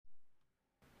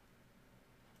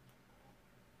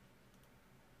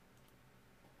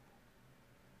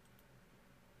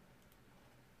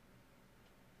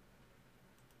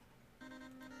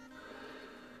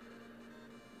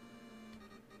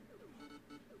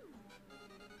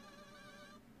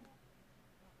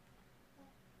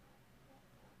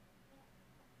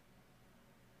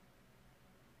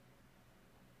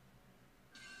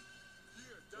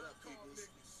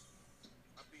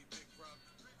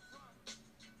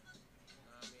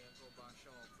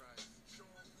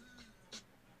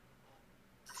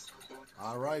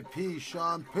R.I.P.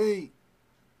 Sean P.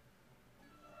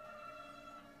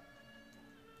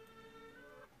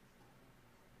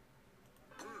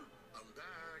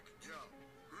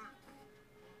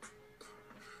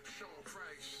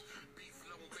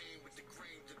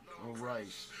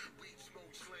 Rice. Weed smoke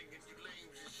slang and you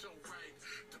lames is so right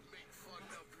to make fun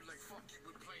of you like fuck you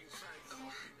in plain sight.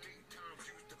 Daytimes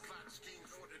used to plot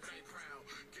schemes for the night prowl.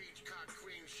 Gauge cock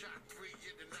cream shot 3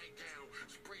 in the nightgown.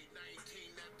 Spray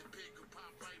 19 at the pig who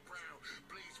pop right brown.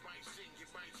 Blaze might sing, you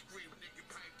might scream, nigga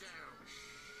pipe down.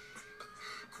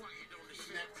 Quiet on the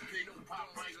set, no pop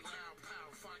right loud pow,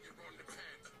 fire on the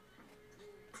pad.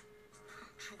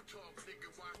 True talk, nigga,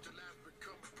 watch the last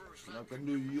become first like a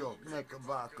New York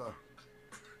Knickerbocker.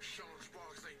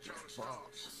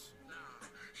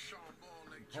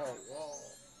 Paul Wall.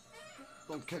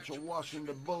 Don't catch a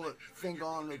Washington bullet, finger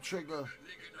on the trigger.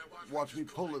 Watch me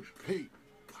pull it, Pete.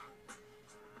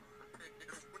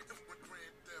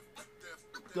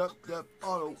 Def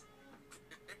Auto.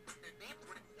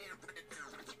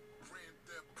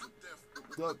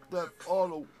 Def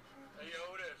Auto.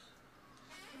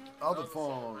 Other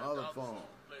phone.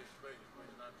 Please,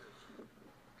 not this.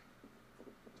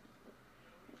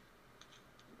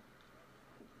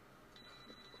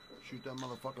 Shoot that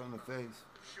motherfucker in the face.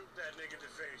 Shoot that nigga in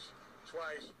the face.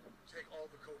 Twice. Take all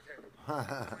the cocaine.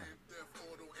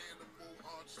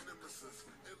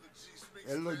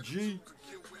 Ella G.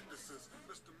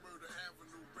 Mr. Murder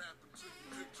Avenue rapping till you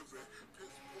picture it.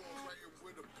 Piss poor writing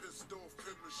with a pissed off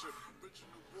penmanship.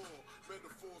 Original war,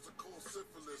 metaphors are called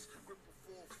syphilis. Grip a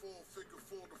 4-4, figure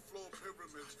 4 the floor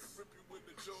pyramids. Rip you in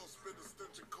the jaw, spit a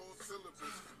stench and call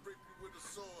syllabus. Rape you with a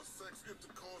saw, sex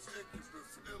intercourse,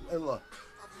 incubus. Illa.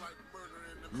 I'm like murder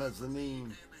in the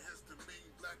mezzanine.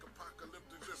 Black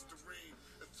apocalyptic listerine.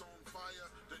 It's on fire,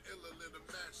 the illa lit a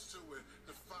match to it.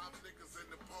 The 5 niggas in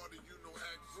the party, you know,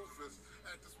 act ruthless.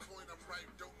 At this point, I'm right,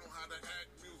 don't know how to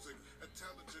act music.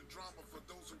 Intelligent drama for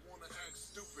those who wanna act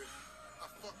stupid. I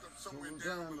fucked up somewhere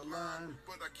down the line,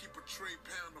 but I keep a tray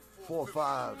pound of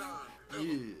 4-5.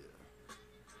 Yeah.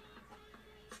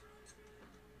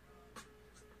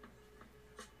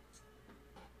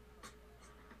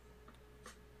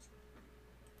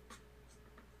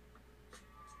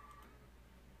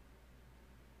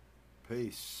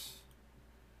 Peace.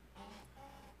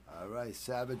 All right,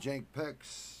 Savage Inc.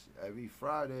 Picks every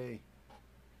Friday.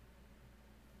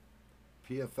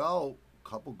 PFL,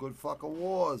 couple good fucking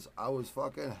wars. I was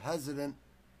fucking hesitant.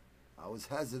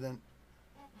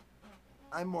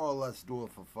 I more or less do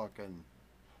it for fucking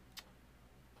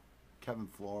Kevin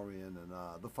Florian and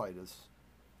the fighters.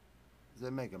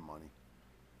 They're making money.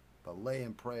 But lay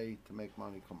and pray to make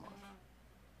money, come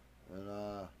on. And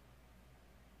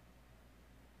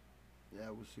yeah,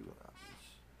 we'll see what happens.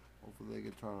 Hopefully they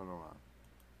can turn it around.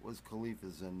 Wiz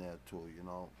Khalifa's in there too, you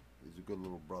know. He's a good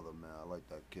little brother, man. I like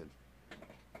that kid.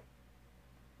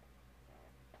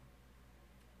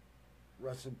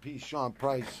 Rest in peace, Sean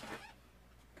Price.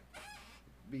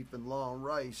 Beef and long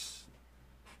rice.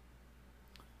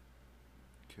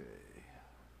 Okay.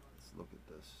 Let's look at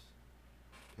this.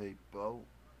 Paper.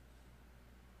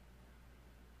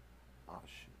 Oh,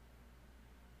 shit.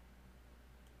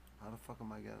 How the fuck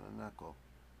am I getting an echo?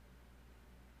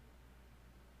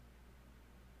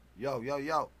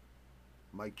 Yo.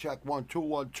 Mic check 1 2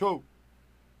 1 2.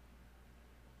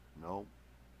 No.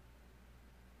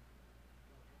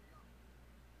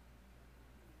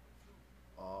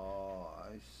 Oh,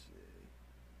 I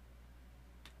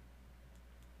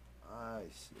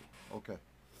see. Okay.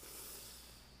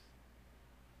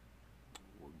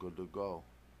 We're good to go.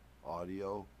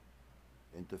 Audio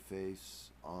interface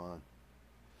on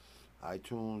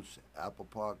iTunes, Apple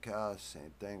Podcasts,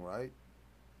 same thing, right?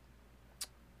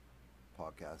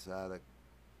 Podcast Addict,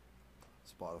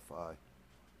 Spotify,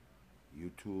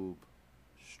 YouTube,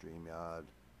 StreamYard,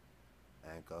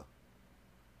 Anchor,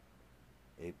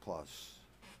 A+,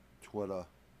 Twitter,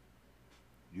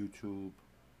 YouTube,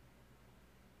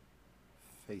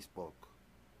 Facebook,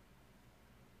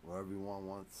 where everyone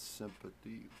wants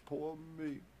sympathy. Poor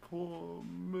me.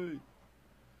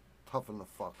 Toughen the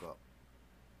fuck up.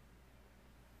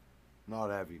 Not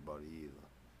everybody either.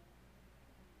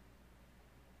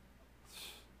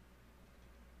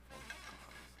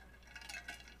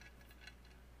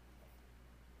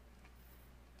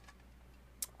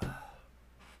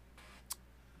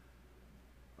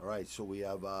 All right, so we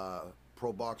have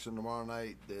pro boxing tomorrow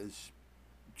night. There's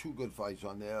 2 good fights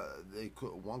on there.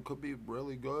 One could be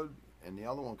really good, and the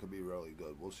other one could be really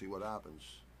good. We'll see what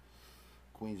happens.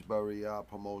 Queensberry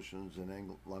Promotions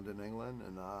in London, England,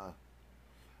 and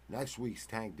next week's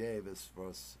Tank Davis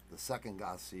versus the second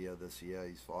Garcia this year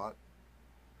he's fought.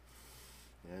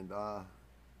 And,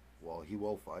 well, he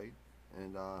will fight.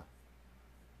 And, I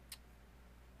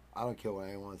don't care what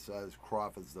anyone says.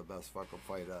 Crawford's the best fucking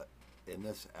fighter in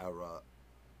this era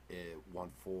at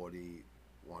 140,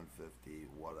 150,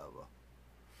 whatever.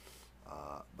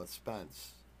 But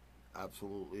Spence,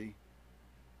 absolutely.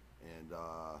 And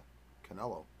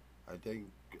Canelo. I think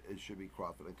it should be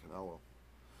Crawford and Canelo.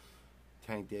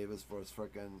 Tank Davis versus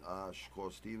frickin'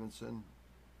 Shakur Stevenson.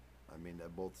 I mean, they're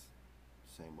both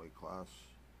same weight class.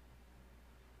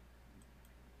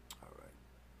 All right.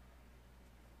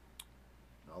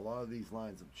 Now, a lot of these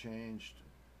lines have changed.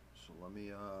 So let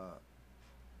me...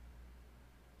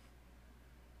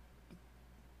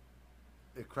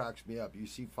 it cracks me up. You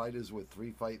see fighters with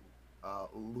 3-fight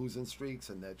losing streaks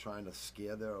and they're trying to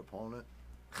scare their opponent.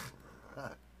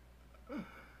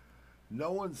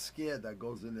 No one's scared that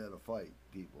goes in there to fight,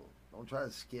 people. Don't try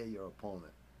to scare your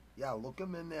opponent. Yeah, look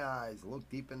them in their eyes. Look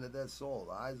deep into their soul.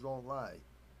 The eyes don't lie.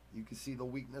 You can see the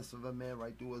weakness of a man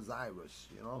right through his iris,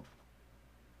 you know?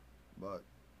 But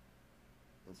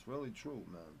it's really true,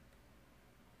 man.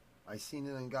 I seen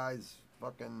it in guys'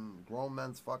 fucking grown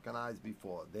men's fucking eyes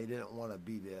before. They didn't want to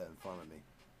be there in front of me.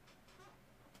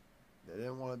 They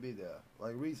didn't want to be there.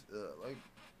 Like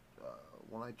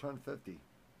when I turned 50,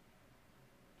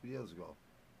 2 years ago.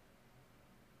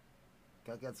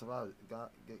 Guy gets out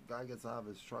of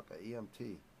his truck, an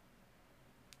EMT.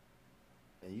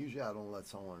 And usually I don't let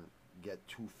someone get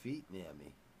 2 feet near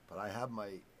me. But I have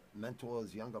my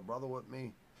mentor's younger brother with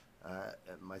me.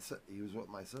 And he was with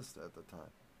my sister at the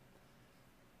time.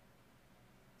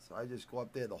 So I just go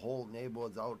up there. The whole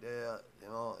neighborhood's out there. You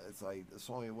know, it's like there's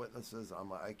so many witnesses. I'm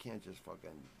like, I can't just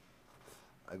fucking...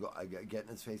 I get in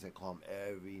his face. I call him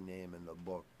every name in the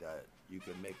book that you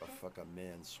can make a fucking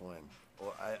man swing.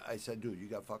 Or I said, dude, you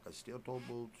got fucking steel-toe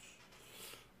boots.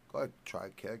 Go ahead, try a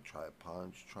kick, try a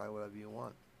punch, try whatever you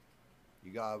want.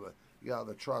 You got out of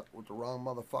the truck with the wrong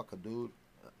motherfucker, dude.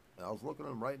 And I was looking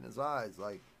at him right in his eyes,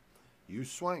 like, you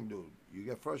swing, dude. You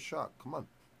get first shot. Come on,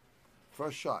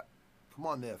 first shot. Come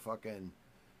on there, fucking.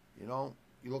 You know,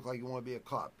 you look like you want to be a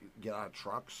cop. You get out of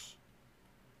trucks.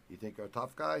 You think you're a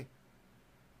tough guy?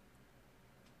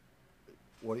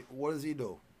 What does he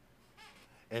do?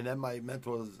 And then my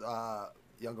mentor's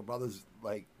younger brother's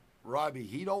like, Robbie,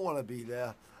 he don't want to be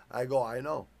there. I go, I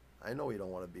know he don't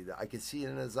want to be there. I can see it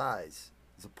in his eyes.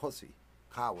 He's a pussy,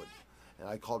 coward. And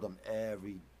I called him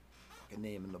every fucking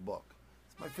name in the book.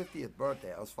 It's my 50th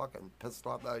birthday. I was fucking pissed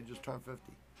off that I just turned 50.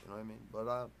 You know what I mean?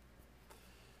 But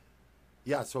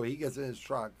yeah. So he gets in his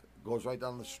truck, goes right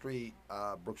down the street,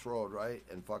 Brooks Road, right,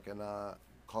 and fucking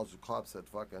calls the cops at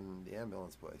fucking the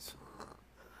ambulance place.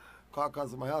 Car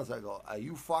comes to my house. I go, are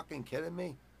you fucking kidding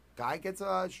me? Guy gets out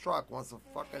of his truck, wants to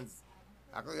fucking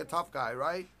act like a tough guy,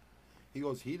 right? He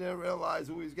goes, he didn't realize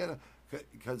who he's getting,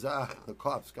 because the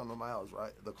cops come to my house,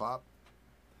 right? The cop,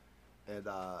 and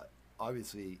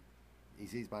obviously he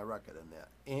sees my record in there.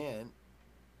 And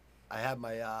I had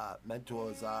my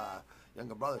mentor's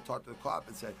younger brother talk to the cop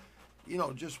and said, you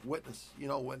know, just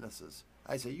witnesses.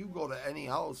 I said, you go to any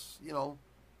house, you know,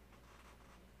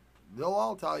 they'll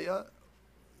all tell you.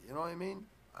 You know what I mean?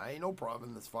 I ain't no problem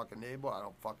in this fucking neighborhood. I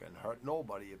don't fucking hurt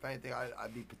nobody. If anything,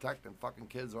 I'd be protecting fucking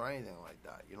kids or anything like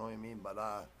that. You know what I mean?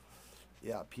 But,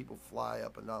 yeah, people fly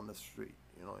up and down the street.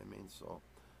 You know what I mean? So,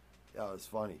 yeah, it was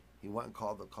funny. He went and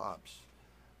called the cops.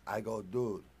 I go,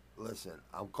 dude, listen,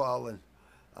 I'm calling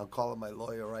my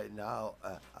lawyer right now.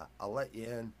 I'll let you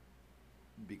in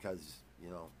because, you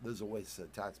know, there's a waste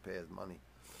of taxpayers' money.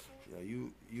 You know,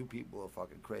 you people are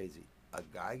fucking crazy. A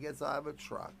guy gets out of a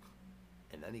truck,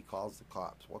 and then he calls the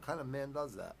cops. What kind of man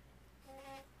does that?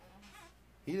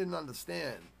 He didn't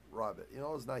understand, Robert. You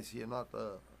know, it's nice here not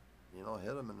to, you know,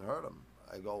 hit him and hurt him.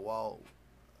 I go, well,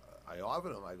 I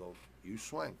offered him. I go, you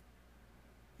swing.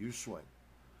 You swing.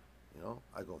 You know,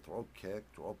 I go, throw a kick,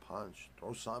 throw a punch,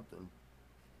 throw something.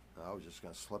 And I was just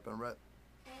going to slip and rip.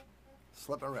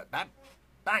 Slip and rip. Bang!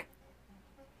 Bang!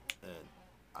 And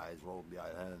eyes rolled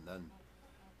behind head, and then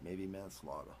maybe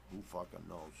manslaughter. Who fucking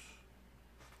knows?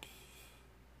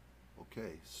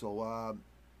 Okay, so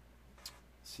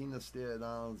seen the stare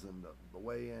downs and the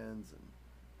weigh-ins, and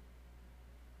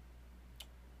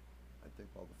I think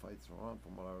all the fights are on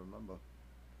from what I remember.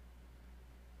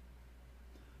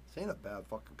 This ain't a bad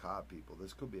fucking card, people.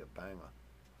 This could be a banger.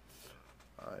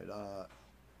 All right,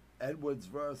 Edwards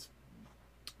versus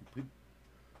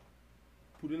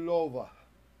Pudilova.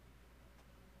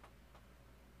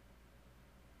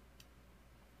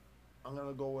 I'm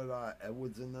gonna go with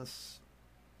Edwards in this.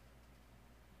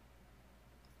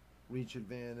 Reach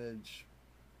advantage,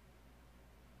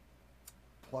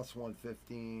 plus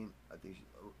 115. I think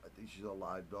she's a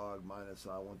live dog. Minus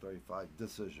 135.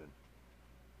 Decision.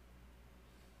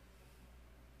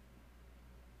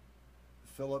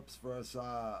 Phillips versus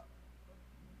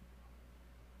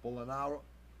Bolanos.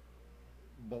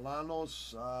 What the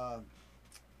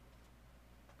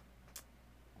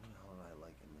hell did I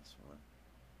like in this one?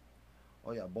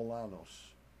 Oh yeah, Bolanos.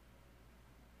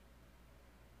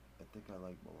 I think I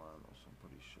like Bolanos. I'm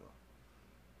pretty sure.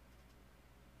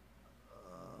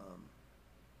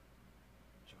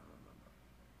 Trying to remember.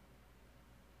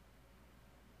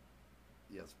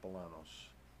 Yes, Bolanos.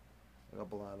 I got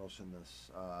Bolanos in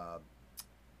this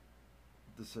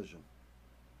decision.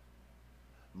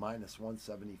 Minus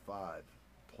 175,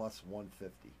 plus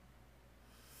 150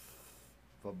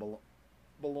 for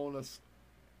Bolonas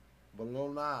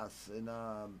and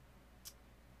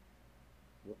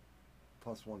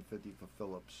plus 150 for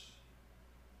Phillips.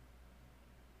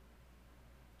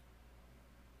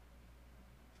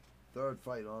 Third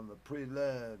fight on the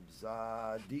prelims.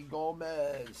 D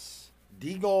Gomez.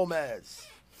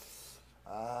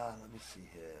 Let me see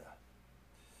here.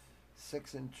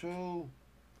 6-2 for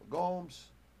Gomes.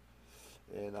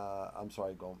 And I'm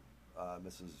sorry,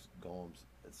 Mrs. Gomes.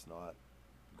 It's not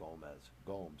Gomez.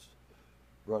 Gomes.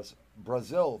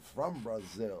 Brazil, from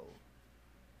Brazil.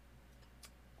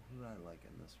 Who did I like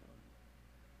in this one?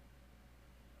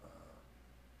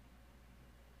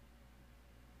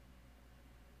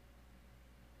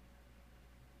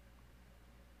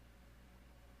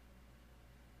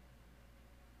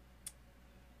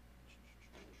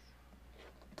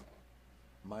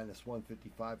 Minus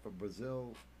 155 for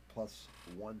Brazil, plus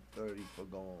 130 for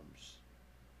Gomes.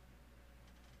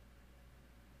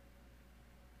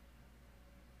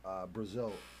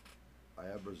 Brazil. I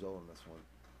have Brazil in this one.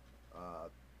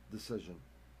 Decision.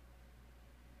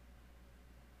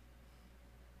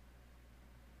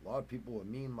 A lot of people were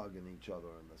mean mugging each other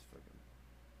in this freaking.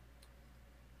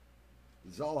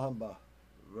 Zalhamba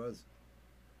versus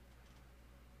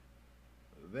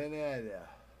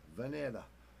Veneda. I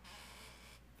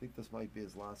think this might be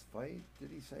his last fight.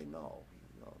 Did he say no?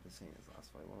 No, this ain't his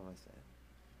last fight. What am I saying?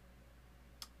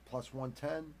 Plus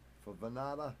 110 for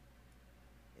Venada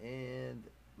and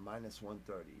minus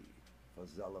 130 for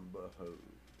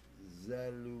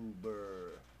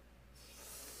Zeluber.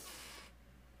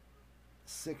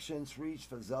 6-inch reach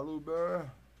for Zeluber.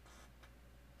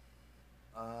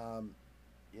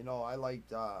 You know, I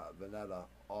liked Veneta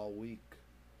all week.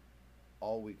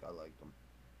 All week I liked him.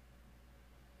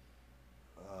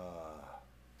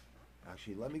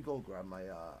 Actually, let me go grab my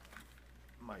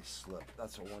my slip.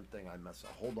 That's the one thing I messed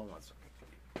up. Hold on one second.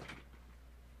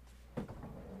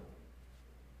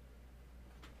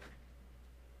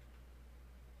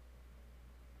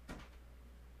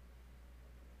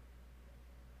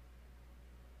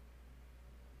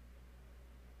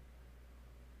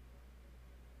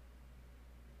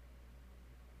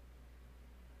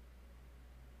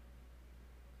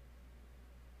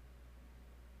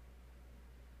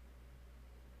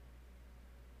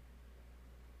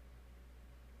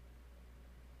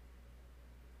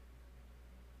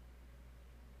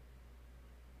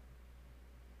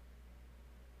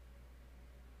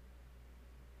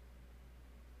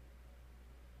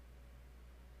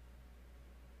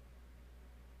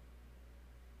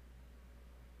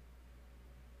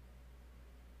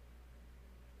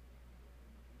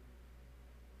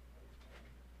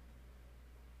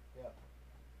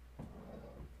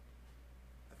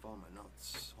 I found my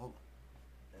notes. Hold on.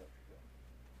 There we go.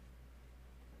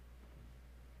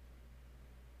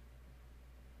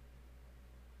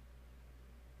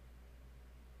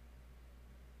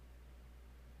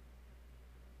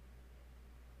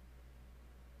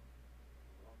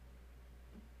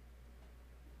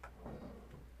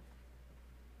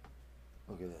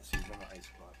 Look at this. He's on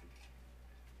iced coffee.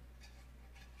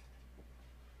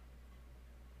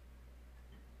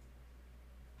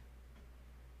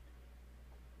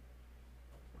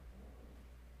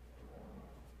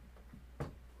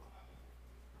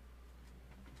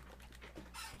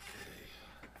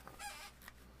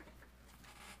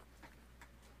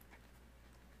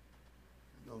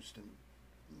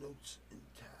 Notes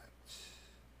intact.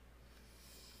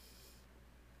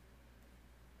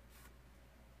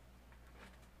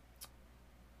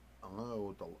 I'm gonna go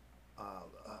with the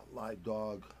live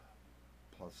dog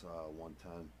plus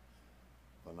 110.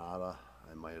 Venata.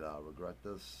 I might regret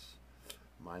this.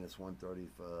 Minus 130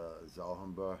 for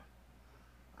Zalhamba.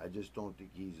 I just don't think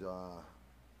he's. I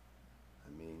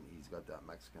mean, he's got that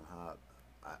Mexican heart.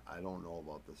 I don't know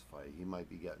about this fight. He might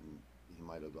be getting. He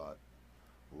might have got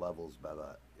levels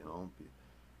better, you know,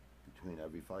 between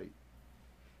every fight.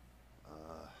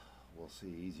 We'll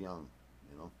see. He's young,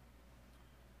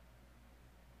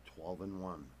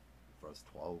 12-1 versus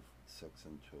 12-6-2.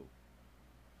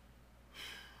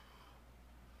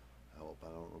 I hope I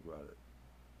don't regret it.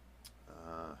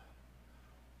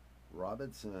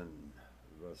 Robertson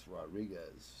versus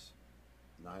Rodriguez.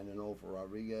 9-0 for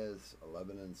Rodriguez,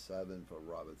 11-7 for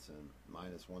Robertson,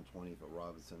 -120 for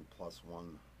Robertson,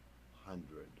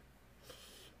 +100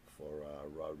 for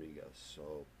Rodriguez.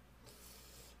 So,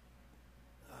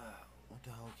 what the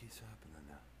hell keeps happening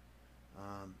there?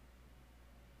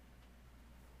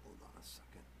 Hold on a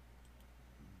second.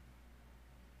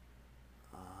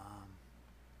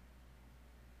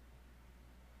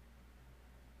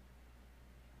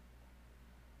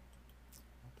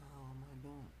 What the hell am I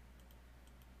doing?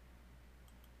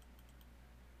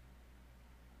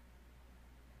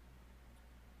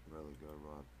 Really good,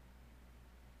 Rod.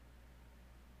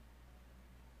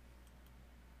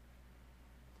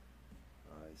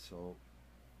 Alright, so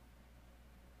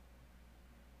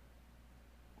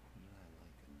who did I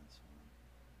like in this one?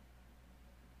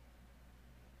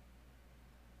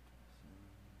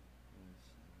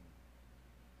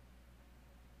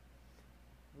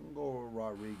 I'm gonna go with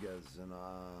Rodriguez in a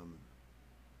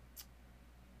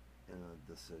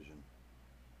decision.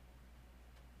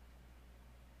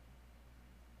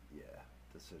 Yeah,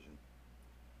 decision.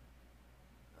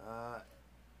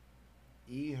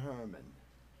 E. Herman.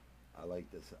 I like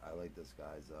this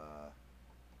guy's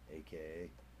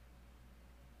AKA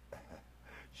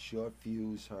Short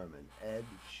Fuse Herman. Ed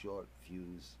Short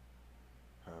Fuse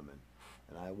Herman.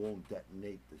 And I won't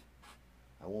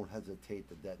hesitate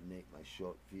to detonate my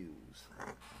short fuse.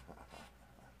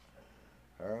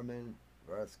 Herman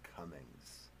versus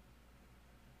Cummings.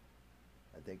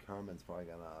 I think Herman's probably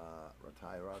gonna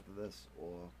retire after this,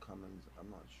 or Cummings.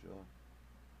 I'm not sure.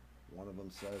 One of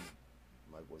them said,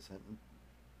 was hinting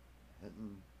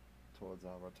towards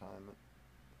our retirement.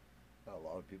 Got a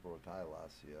lot of people retired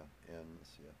last year and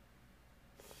this year.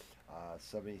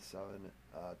 77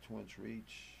 2-inch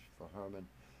reach for Herman,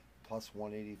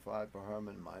 +185 for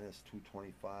Herman,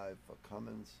 -225 for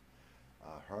Cummins.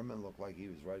 Herman looked like he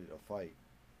was ready to fight.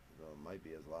 So it might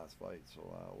be his last fight, so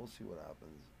we'll see what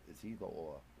happens. It's either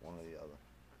or, one or the other.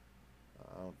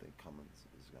 I don't think Cummins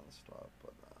is going to start,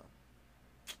 but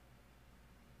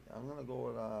yeah, I'm going to go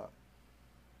with,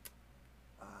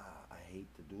 I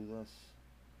hate to do this.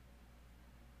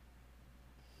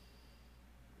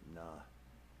 Nah.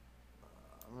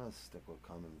 I'm going to stick with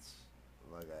Cummins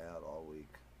like I had all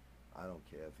week. I don't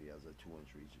care if he has a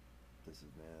 2-inch reach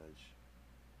disadvantage.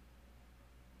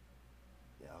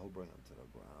 Yeah, he'll bring him to the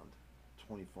ground.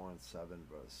 24-7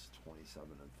 versus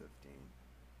 27-15.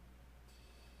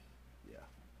 Yeah.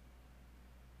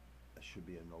 That should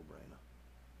be a no-brainer.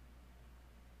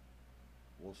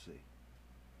 We'll see.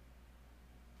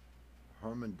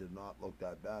 Herman did not look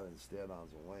that bad in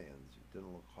stare-downs and weigh-ins. He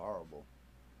didn't look horrible.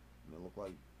 I mean, it looked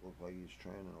like he's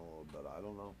training a little bit. I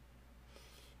don't know.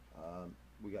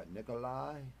 We got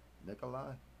Nikolai.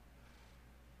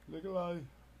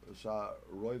 It's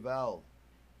Royval.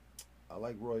 I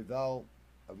like Royval.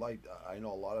 I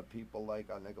know a lot of people like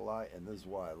Nikolai, and this is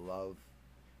what I love.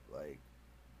 Like,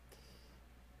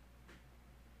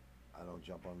 I don't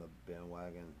jump on the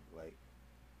bandwagon. Like,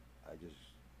 I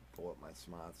just go with my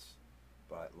smarts.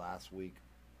 But last week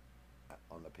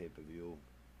on the pay-per-view,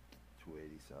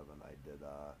 287, I did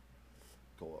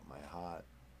go with my heart,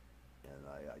 and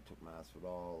I took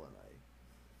Masvidal, and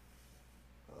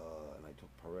I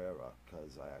took Pereira,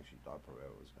 because I actually thought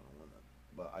Pereira was going to win it.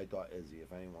 But I thought Izzy,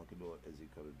 if anyone could do it, Izzy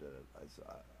could have did it. I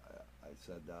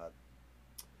said that,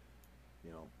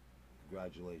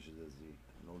 congratulations, Izzy,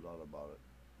 no doubt about it.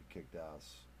 He kicked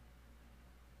ass.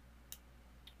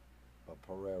 But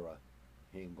Pereira,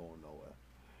 he ain't going nowhere.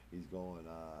 He's going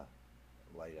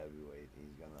light heavyweight.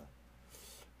 He's going to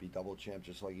be double champ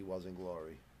just like he was in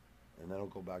Glory. And then he'll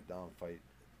go back down and fight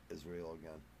Israel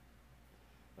again.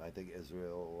 And I think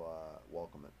Israel will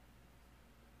welcome it.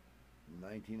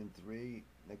 19-3,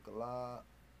 Nikolai,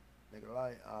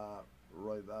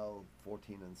 Royval,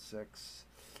 14-6,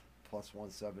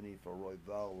 +170 for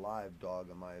Royval, live dog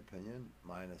in my opinion,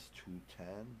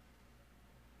 -210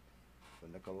 for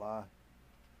Nikolai.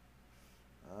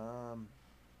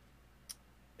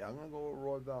 Yeah, I'm gonna go with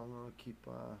Royval. I'm gonna keep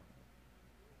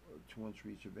 2-inch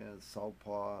reach advantage.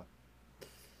 Southpaw.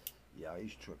 Yeah,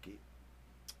 he's tricky.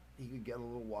 He could get a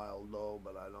little wild though,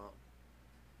 but I don't.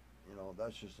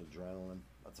 That's just adrenaline.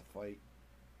 That's a fight.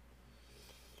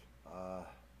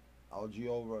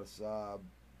 Algeo versus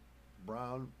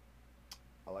Brown.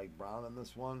 I like Brown in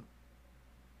this one.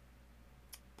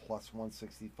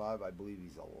 +165. I believe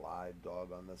he's a live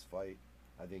dog on this fight.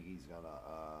 I think he's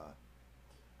gonna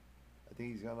I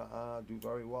think he's gonna do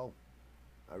very well.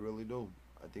 I really do.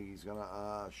 I think he's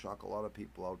gonna shock a lot of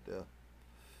people out there,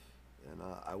 and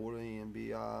I wouldn't even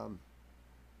be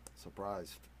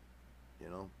surprised. You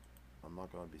know, I'm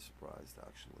not gonna be surprised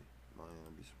actually. I'm not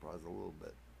gonna be surprised a little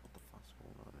bit. What the fuck's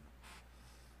going on here?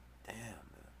 Damn,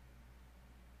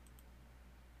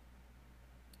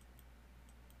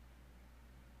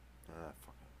 man.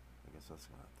 Fuck it. I guess that's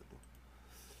gonna have to do.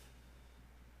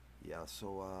 Yeah,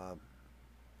 so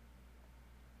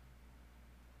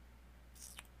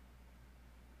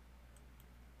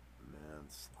man,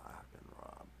 slacking,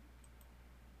 Rob.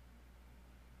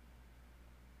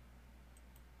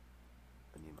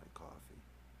 I need my coffee.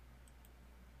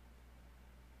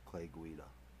 Clay Guida.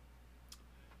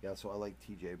 Yeah, so I like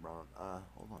TJ Brown.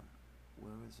 Hold on.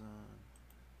 Where is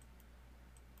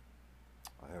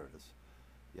oh, here it is.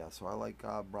 Yeah, so I like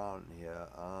Brown here.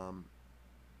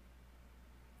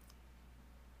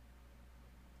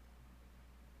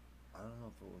 I don't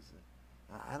know if it was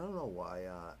I don't know why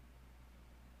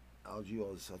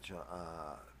Algio is such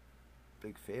a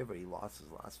big favorite. He lost his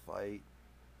last fight,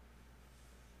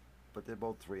 but they're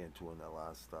both 3-2 in their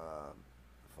last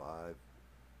 5.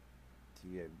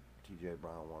 TJ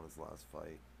Brown won his last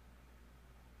fight.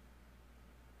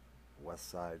 West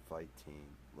Side Fight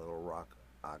Team, Little Rock,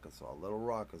 Arkansas. Little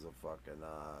Rock is a fucking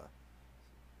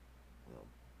you know,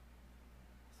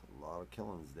 it's a lot of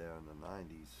killings there in the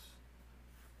 90s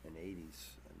and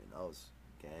 80s. I mean, that was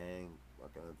gang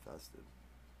fucking infested.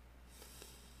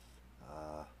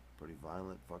 Pretty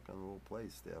violent fucking little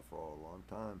place there for a long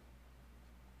time.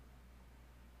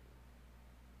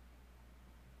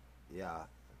 Yeah.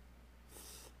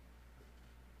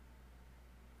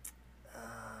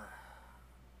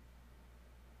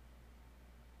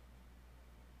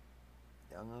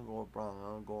 Yeah, I'm gonna go with Brown. I'm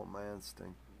gonna go with my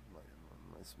instinct,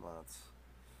 my smarts.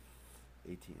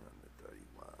 18 under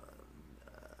 31,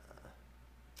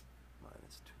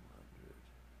 minus 200.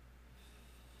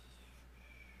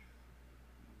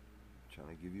 Trying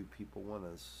to give you people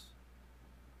winners,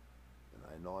 and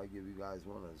I know I give you guys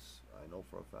winners. I know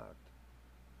for a fact.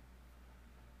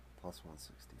 Plus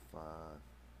 165.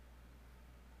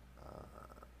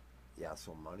 Yeah,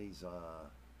 so money's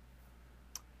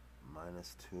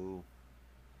minus 2.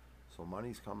 So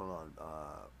money's coming on.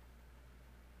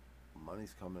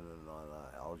 Money's coming in on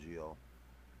Algio.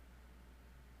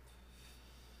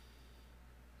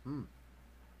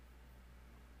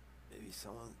 Maybe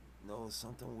someone knows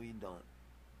something we don't.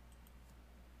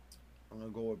 I'm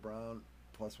gonna go with Brown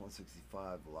plus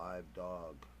 165 live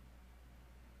dog.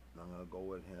 And I'm gonna go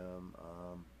with him.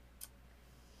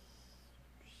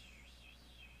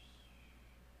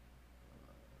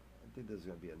 I think there's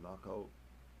gonna be a knockout.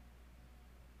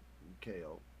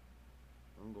 KO.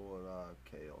 I'm going with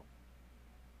KO.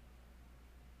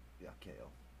 Yeah, KO.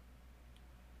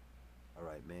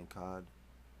 Alright, main card.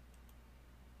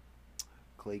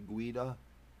 Clay Guida,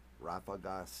 Rafa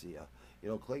Garcia. You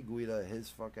know, Clay Guida, his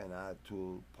fucking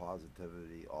attitude,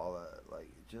 positivity, all that, like,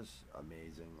 just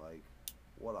amazing. Like,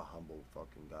 what a humble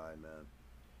fucking guy, man.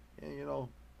 And, you know,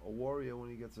 a warrior when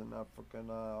he gets in that fucking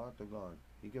octagon.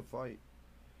 He can fight.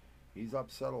 He's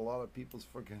upset a lot of people's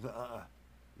freaking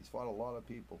he's fought a lot of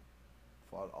people.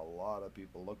 Fought a lot of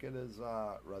people. Look at his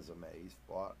resume. He's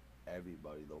fought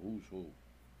everybody, the who's who.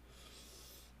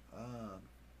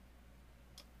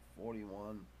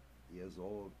 41 years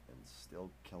old and still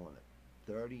killing it.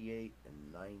 38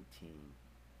 and 19.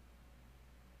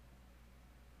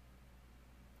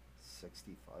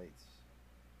 60 fights.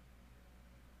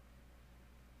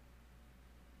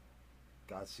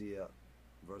 Garcia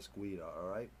versus Guida,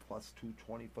 alright? Plus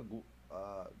 220 for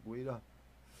Guida.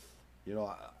 You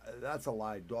know, that's a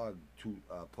live dog,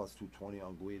 plus 220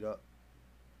 on Guida.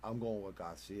 I'm going with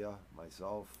Garcia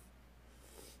myself.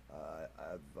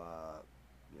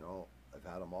 You know, I've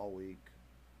had him all week.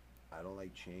 I don't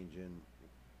like changing,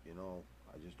 you know,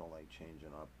 I just don't like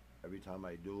changing up. Every time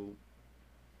I do,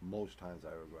 most times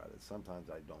I regret it. Sometimes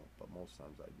I don't, but most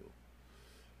times I do.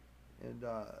 And,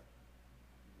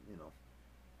 you know,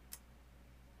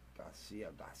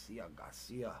 Garcia.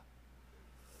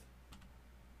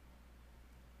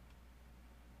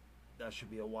 That should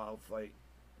be a wild fight.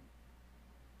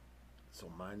 So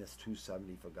minus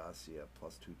 270 for Garcia,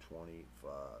 plus 220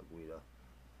 for Guida.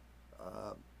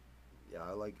 Yeah,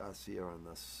 I like Garcia in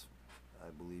this. I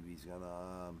believe he's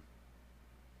gonna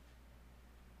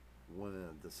win in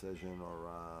a decision or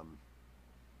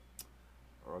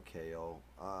a KO.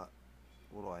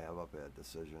 What do I have up at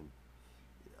decision?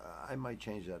 I might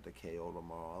change that to KO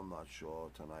tomorrow. I'm not sure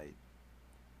tonight.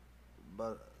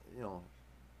 But, you know,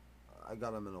 I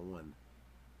got him in a win,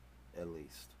 at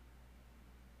least.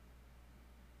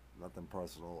 Nothing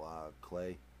personal,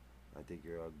 Clay. I think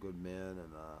you're a good man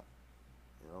and,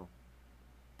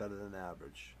 better than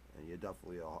average. And you're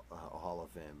definitely a Hall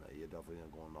of Famer. You're definitely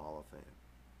going to go in the Hall of Fame.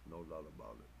 No doubt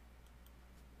about it.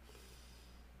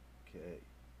 Okay.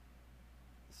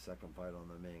 Second fight on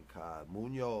the main card.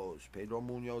 Pedro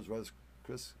Munoz versus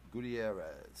Chris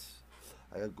Gutierrez.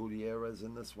 I got Gutierrez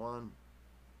in this one.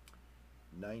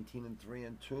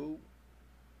 19-3-2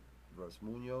 versus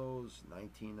Munoz.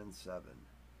 19-7.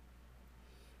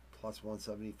 Plus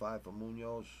 175 for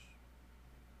Munoz.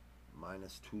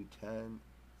 Minus 210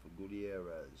 for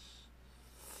Gutierrez.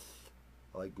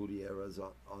 I like Gutierrez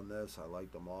on this. I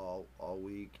like them all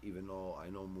week, even though I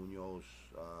know Munoz.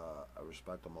 I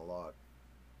respect him a lot.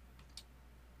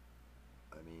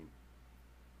 I mean,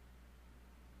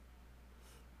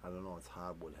 I don't know. It's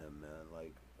hard with him, man.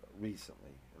 Like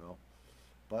recently,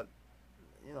 but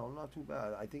not too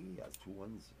bad. I think he has 2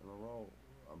 wins in a row.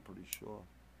 I'm pretty sure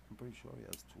he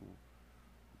has 2.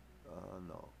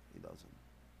 No, he doesn't.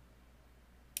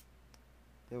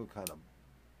 They were kind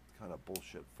of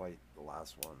bullshit fight, the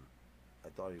last one. I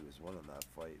thought he was winning that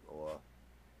fight, or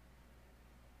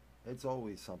it's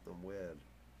always something weird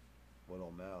with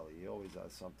O'Malley. He always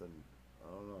has something, I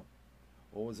don't know.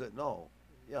 Or was it? No.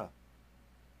 Yeah.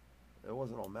 It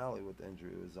wasn't O'Malley with the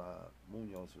injury. It was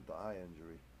Munoz with the eye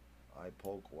injury. Eye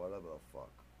poke, whatever the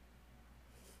fuck.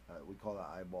 We call that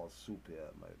eyeball soup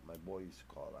here. My boy used to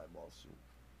call it eyeball soup.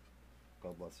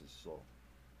 God bless his soul.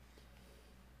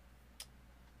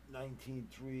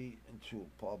 19-3-2.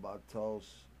 Paul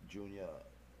Bartos Jr.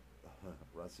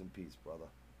 Rest in peace, brother.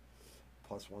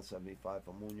 Plus 175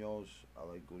 for Munoz. I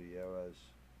like Gutierrez.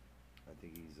 I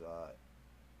think he's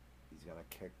gonna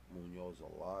kick Munoz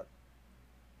a lot.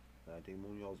 And I think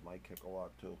Munoz might kick a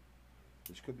lot too.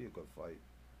 This could be a good fight.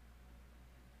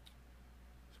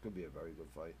 This could be a very good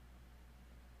fight.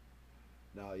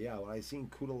 Now, yeah, when I seen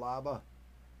Cutelaba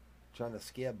trying to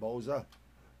scare Boza,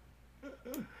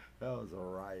 that was a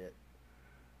riot.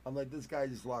 I'm like, this guy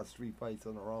just lost 3 fights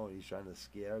in a row, and he's trying to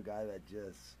scare a guy that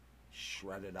just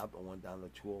shredded up and went down to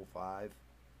 205.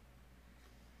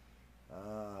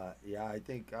 Yeah, I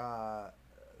think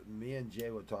me and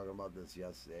Jay were talking about this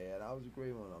yesterday, and I was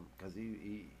agreeing with him because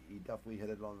he definitely hit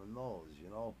it on the nose.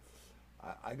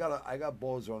 I got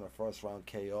Boza on a first round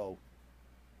KO.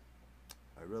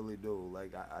 I really do.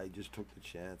 Like I just took the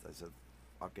chance. I said,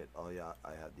 fuck it. Oh yeah,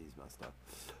 I had these messed up.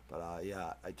 But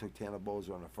yeah, I took Tanner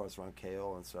Boza on a first round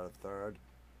KO instead of third.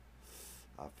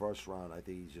 First round, I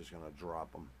think he's just gonna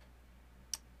drop him,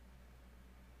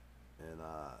 and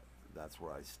that's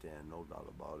where I stand, no doubt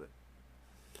about it.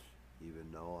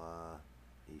 Even though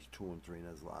he's 2-3 in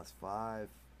his last 5,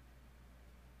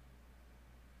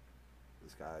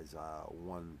 this guy's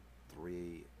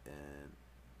 1-3 and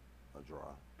a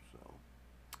draw. So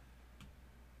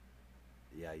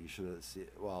yeah, you should have seen.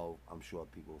 Well, I'm sure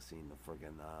people have seen the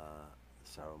friggin'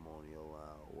 ceremonial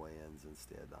weigh-ins and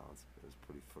stare-downs. It was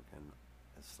pretty freaking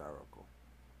hysterical.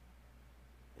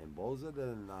 And Boza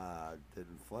didn't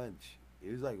flinch.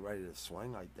 He was like ready to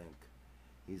swing, I think.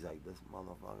 He's like, this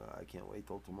motherfucker, I can't wait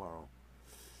till tomorrow.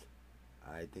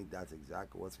 I think that's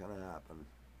exactly what's going to happen,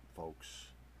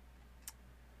 folks.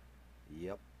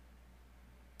 Yep.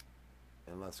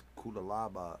 Unless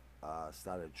Cutelaba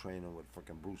started training with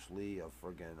freaking Bruce Lee or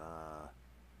freaking,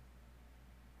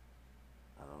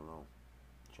 I don't know,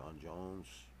 John Jones.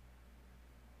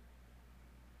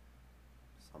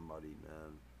 Somebody,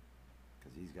 man.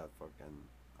 Because he's got freaking,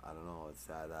 I don't know, it's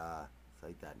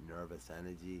like that nervous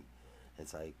energy.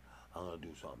 It's like, I'm going to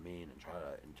do something mean and try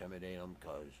to intimidate him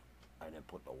because I didn't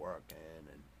put the work in,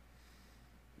 and,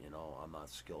 I'm not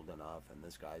skilled enough, and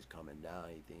this guy's coming down.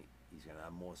 You think he's going to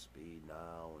have more speed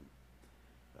now, and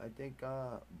I think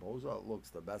Boza looks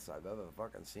the best I've ever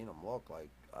fucking seen him look, like,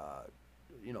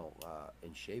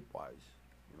 in shape-wise.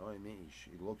 You know what I mean?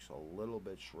 He looks a little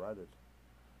bit shredded.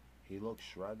 He looks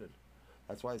shredded.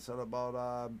 That's why I said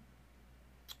about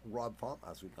Rob Font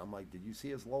last week. I'm like, did you see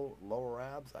his lower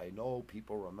abs? I know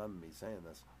people remember me saying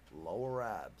this. Lower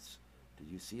abs. Did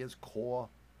you see his core?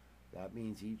 That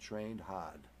means he trained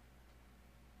hard.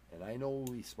 And I know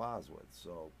who he spars with,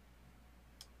 so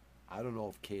I don't know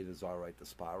if Cater's all right to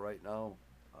spar right now,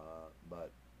 but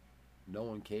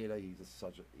knowing Cater, he's a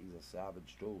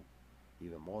savage too.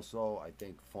 Even more so, I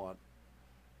think Font,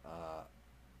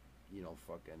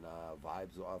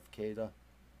 vibes off Cater,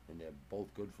 and they're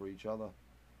both good for each other.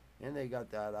 And they got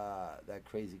that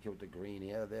crazy kid with the green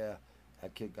hair there.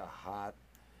 That kid got hot.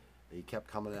 He kept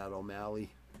coming at O'Malley,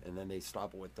 and then they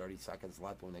stopped it with 30 seconds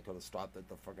left when they could have stopped it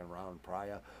the fucking round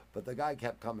prior. But the guy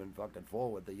kept coming fucking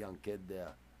forward, the young kid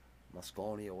there,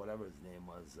 Mosconi or whatever his name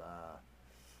was.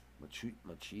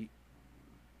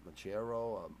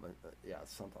 Machero, yeah,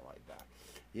 something like that.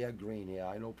 He had green hair.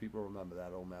 I know people remember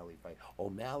that O'Malley fight.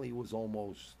 O'Malley was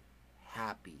almost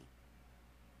happy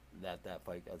that that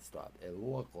fight got stopped. It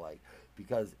looked like,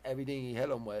 because everything he hit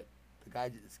him with,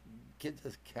 kid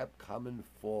just kept coming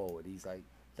forward. He's like,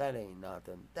 that ain't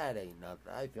nothing. That ain't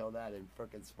nothing. I feel that in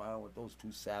frickin' sparring with those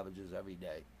two savages every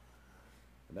day.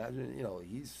 Imagine, you know,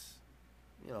 yeah,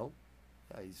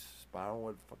 he's sparring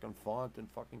with fucking Font and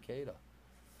fucking Cater.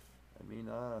 I mean,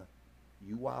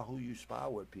 you are who you spar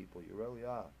with, people. You really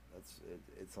are.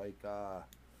 It's like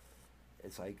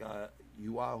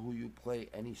you are who you play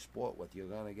any sport with. You're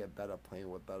gonna get better playing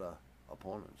with better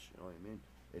opponents. You know what I mean?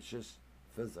 It's just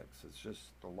physics. It's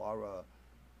just the law of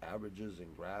averages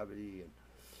and gravity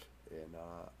and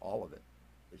all of it.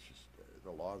 It's just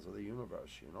the laws of the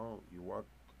universe. You know, you work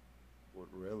with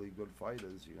really good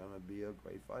fighters, you're gonna be a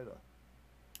great fighter.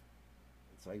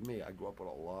 It's like me. I grew up with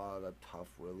a lot of tough,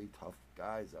 really tough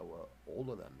guys that were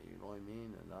older than me. You know what I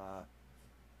mean? And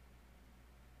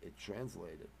it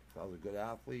translated. I was a good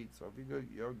athlete. So if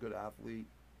you're a good athlete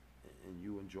and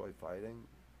you enjoy fighting,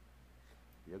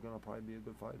 you're gonna probably be a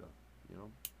good fighter. You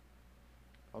know.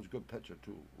 I was a good pitcher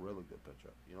too, really good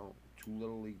pitcher. You know, 2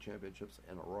 little league championships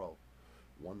in a row.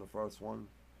 Won the first one,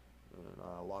 and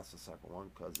lost the second one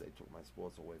because they took my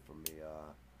sports away from me.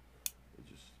 They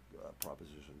just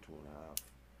Proposition 2.5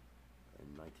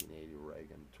 in 1980.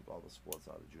 Reagan took all the sports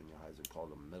out of junior highs and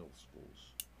called them middle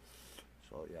schools.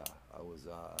 So yeah, I was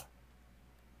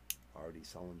already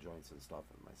selling joints and stuff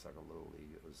in my second little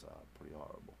league. It was pretty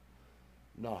horrible.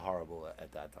 Not horrible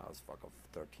at that time. I was fucking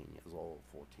 13 years old,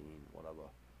 14, whatever.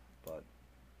 But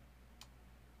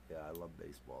yeah, I love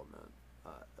baseball, man.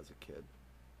 As a kid,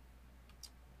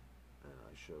 and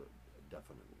I should have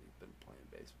definitely been playing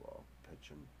baseball,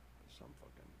 pitching some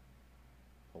fucking.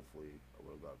 Hopefully, I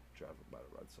would have got drafted by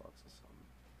the Red Sox or something.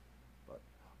 But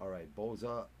all right,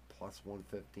 Boza plus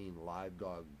 115 live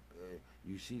dog.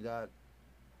 You see that?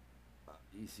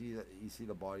 You see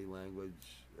the body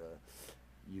language.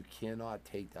 You cannot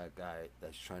take that guy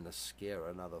that's trying to scare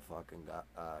another fucking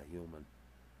human.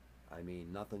 I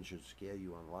mean, nothing should scare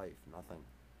you in life. Nothing.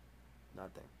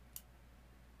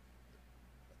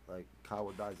 Like,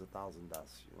 coward dies 1,000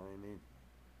 deaths. You know what I mean?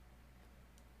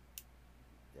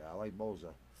 Yeah, I like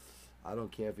Boza. I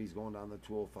don't care if he's going down the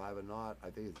 205 or not. I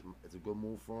think it's a good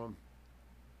move for him.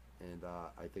 And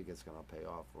I think it's going to pay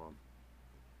off for him.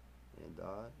 And,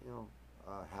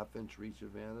 half-inch reach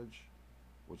advantage,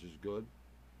 which is good.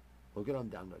 Look at him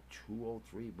down to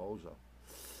 203, Boza.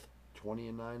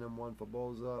 20-9-1 for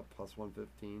Boza, plus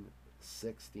 115.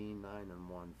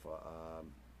 16-9-1 for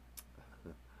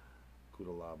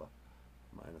Kudalaba,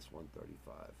 minus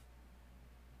 135.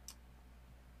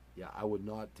 Yeah, I would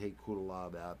not take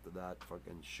Kudalaba after that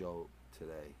fucking show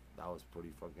today. That was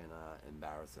pretty fucking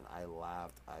embarrassing. I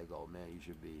laughed. I go, man, you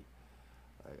should be,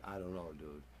 like, I don't know,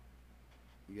 dude.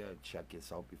 You gotta check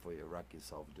yourself before you wreck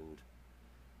yourself, dude.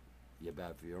 You're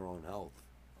bad for your own health.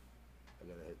 I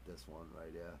gotta hit this one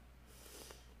right there.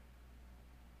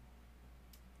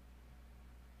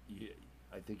 Yeah,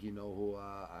 I think you know who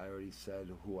I already said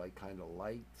who I kind of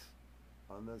liked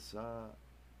on this,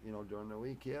 during the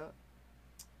week here.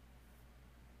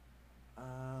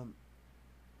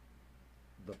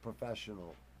 The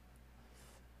professional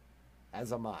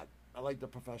Azamat. I like the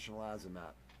professional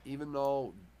Azamat. Even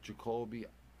though Jacoby,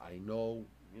 I know,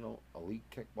 elite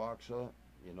kickboxer,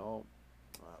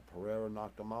 Pereira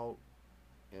knocked him out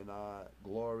in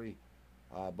Glory,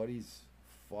 but he's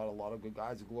fought a lot of good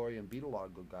guys at Glory and beat a lot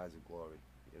of good guys at Glory.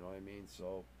 You know what I mean?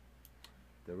 So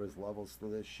there is levels to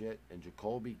this shit, and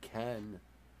Jacoby can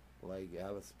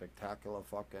have a spectacular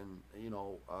fucking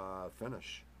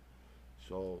finish.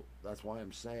 So that's why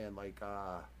I'm saying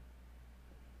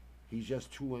he's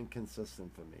just too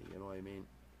inconsistent for me. You know what I mean?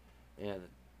 And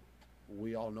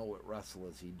we all know with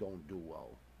wrestlers he don't do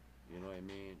well. You know what I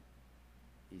mean?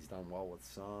 He's done well with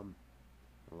some,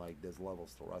 and there's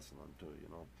levels to wrestling too.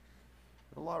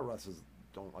 And a lot of wrestlers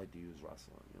don't like to use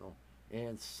wrestling.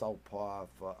 And southpaw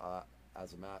for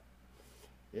Azamat.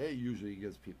 It usually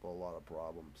gives people a lot of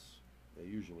problems. It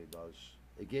usually does.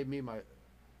 It gave me my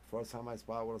first time I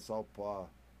sparred with a southpaw,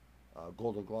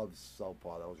 Golden Gloves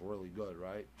southpaw. That was really good,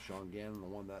 right? Sean Gannon, the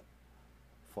one that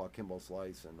fought Kimbo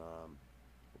Slice and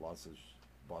lost his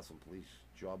Boston police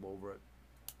job over it.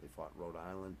 They fought in Rhode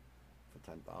Island for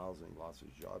 $10,000. He lost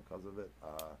his job because of it.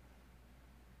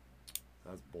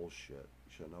 That's bullshit.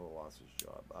 He should have never lost his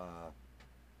job.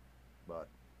 But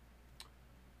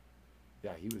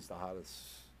yeah, he was the hottest.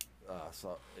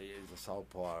 He's a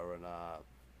southpaw, and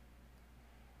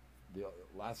The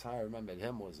last time I remembered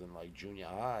him was in like junior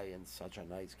high, and such a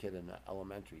nice kid in the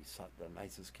elementary, the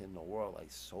nicest kid in the world,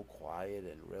 like so quiet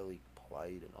and really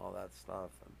polite and all that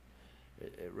stuff. And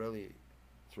it really,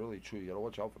 it's really true. You gotta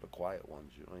watch out for the quiet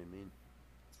ones. You know what I mean?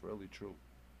 It's really true.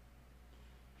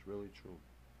 It's really true.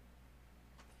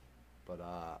 But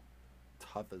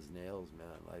tough as nails,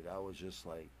 man. Like I was just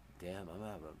like, damn, I'm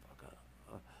having fucking.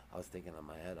 I was thinking in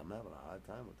my head, I'm having a hard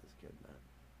time with this kid, man.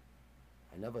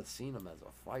 I never seen him as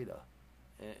a fighter,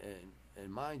 and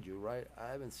mind you, right? I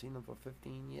haven't seen him for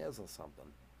 15 years or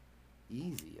something.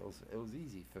 Easy, it was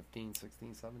easy. 15,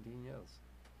 16, 17 years.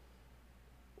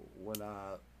 When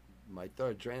my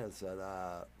third trainer said,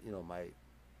 my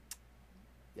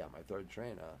third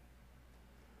trainer,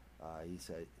 he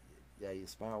said, yeah, you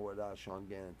sparring with Sean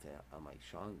Gannon. I'm like,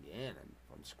 Sean Gannon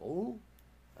from school?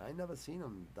 I never seen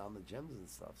him down the gyms and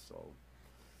stuff, so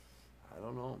I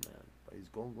don't know, man. But he's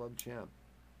Golden Glove champ,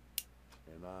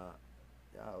 and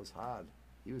yeah, it was hard.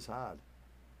 He was hard.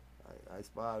 I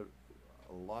sparred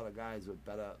a lot of guys with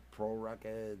better pro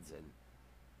records and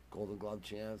Golden Glove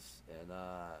champs, and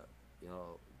it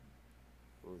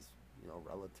was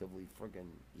relatively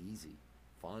freaking easy,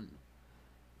 fun.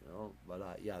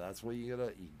 But yeah, that's where you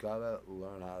gotta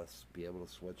learn how to be able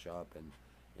to switch up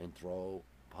and throw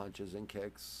punches and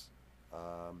kicks.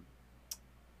 Um,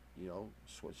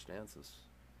 Switch stances.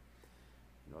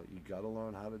 You gotta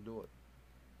learn how to do it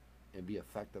and be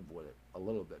effective with it a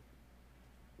little bit.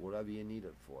 Whatever you need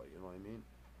it for, you know what I mean?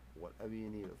 Whatever you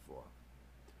need it for.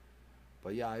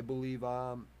 But yeah, I believe.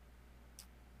 Let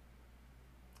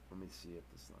me see if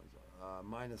this is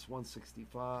minus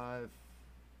 165.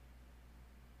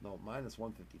 No, minus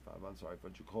 155. I'm sorry for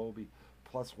Jacoby.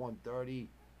 Plus 130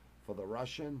 for the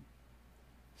Russian.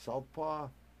 Southpaw.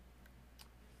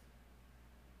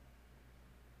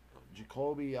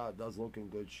 Jacoby does look in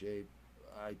good shape.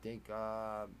 I think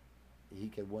he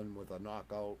could win with a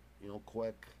knockout,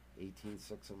 quick.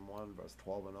 18-6-1 versus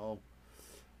 12-0.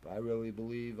 But I really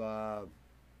believe I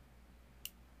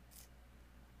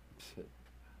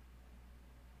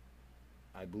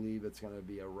believe it's going to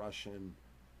be a Russian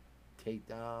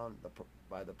takedown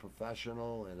by the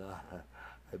professional, and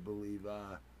I believe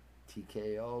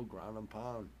TKO, ground and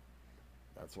pound.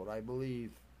 That's what I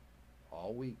believe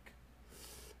all week.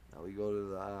 Now we go to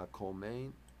the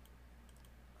co-main.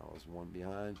 I was one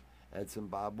behind. Edson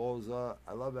Barboza.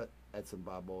 I love it. Edson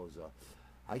Barboza.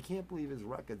 I can't believe his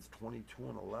record's 22-11,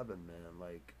 man.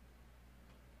 Like,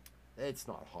 it's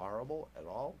not horrible at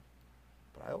all.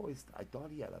 But I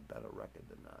thought he had a better record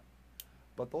than that.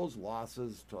 But those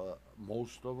losses to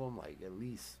most of them, like at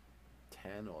least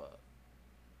 10 or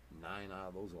 9 out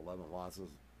of those 11 losses,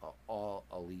 are all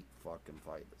elite fucking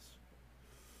fighters.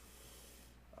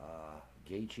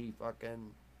 Gaethje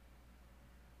fucking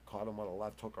caught him with a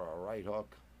left hook or a right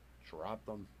hook, dropped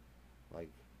him, like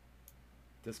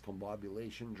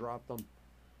discombobulation dropped him,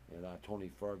 and Tony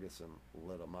Ferguson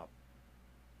lit him up.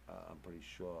 I'm pretty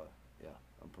sure. Yeah,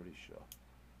 I'm pretty sure.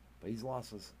 But he's lost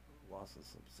some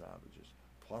savages.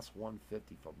 Plus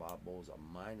 150 for Barboza,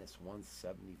 minus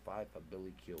 175 for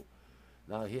Billy Q.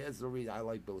 Now here's the reason I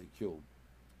like Billy Q.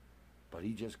 But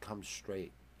he just comes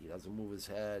straight. He doesn't move his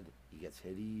head. He gets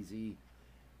hit easy.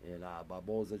 And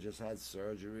Barboza just had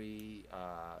surgery.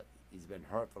 He's been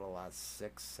hurt for the last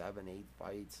 6, 7, 8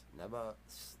 fights. Never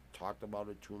talked about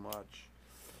it too much.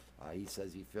 He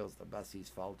says he feels the best he's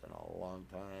felt in a long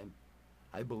time.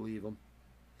 I believe him.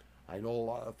 I know a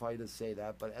lot of fighters say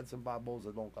that, but Edson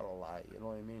Barboza don't gotta lie. You know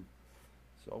what I mean?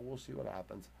 So we'll see what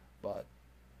happens. But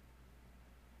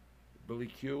Billy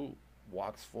Q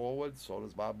walks forward. So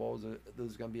does Barboza.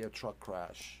 There's gonna be a truck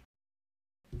crash.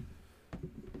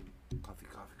 Coffee,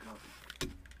 coffee, coffee.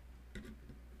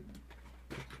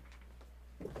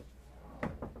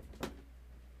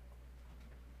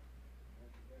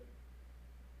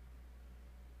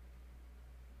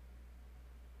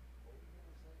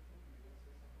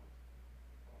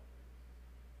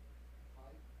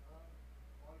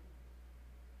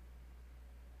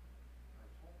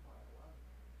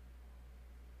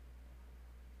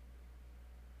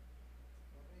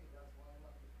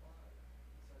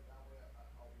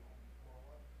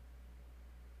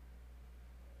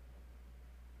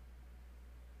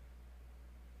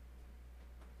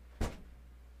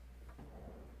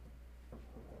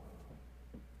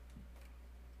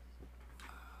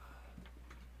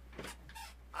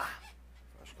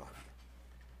 Fresh coffee.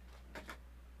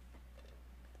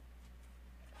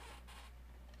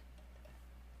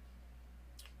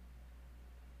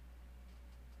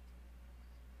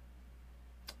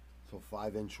 So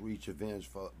 5-inch reach advantage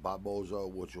for Barboza,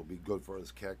 which will be good for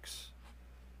his kicks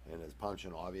and his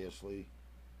punching, obviously.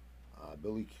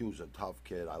 Billy Q's a tough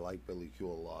kid. I like Billy Q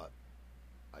a lot.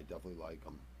 I definitely like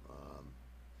him.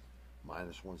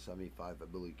 Minus 175 for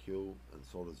Billy Q, and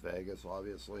so does Vegas,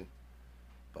 obviously.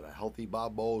 But a healthy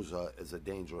Barboza is a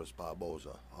dangerous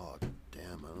Barboza. Oh,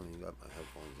 damn, I don't even got my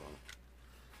headphones on.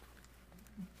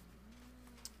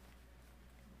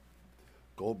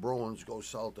 Go Bruins, go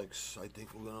Celtics. I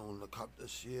think we're going to win the cup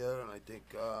this year, and I think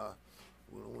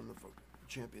we're going to win the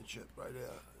championship right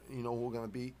there. You know who we're going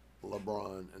to beat?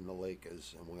 LeBron and the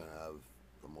Lakers, and we're going to have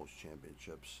the most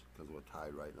championships because we're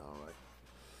tied right now, right?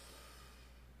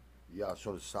 Yeah,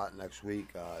 so to start next week,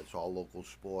 it's all local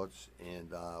sports and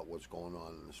what's going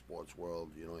on in the sports world,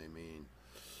 you know what I mean?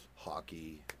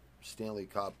 Hockey, Stanley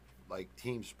Cup, like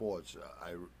team sports.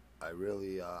 I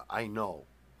really, I know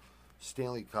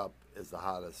Stanley Cup is the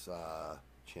hottest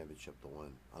championship to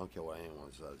win. I don't care what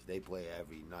anyone says. They play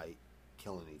every night,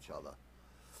 killing each other.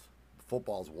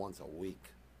 Football's once a week.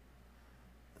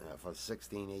 For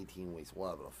 16, 18 weeks,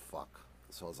 whatever the fuck.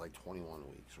 So it's like 21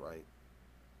 weeks, right?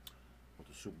 With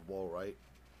the Super Bowl, right?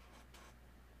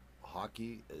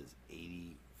 Hockey is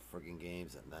 80 friggin'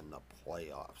 games, and then the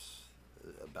playoffs.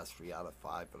 Best 3 out of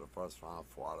 5 for the first round,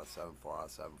 4 out of 7, 4 out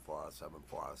of 7, 4 out of 7,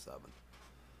 4 out of 7.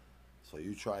 So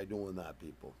you try doing that,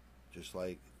 people. Just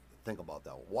like, think about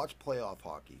that. Watch playoff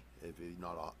hockey if you're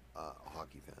not a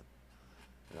hockey fan.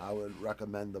 And I would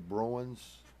recommend the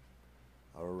Bruins.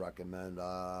 I would recommend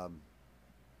the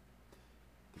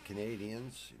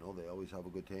Canadians. You know, they always have a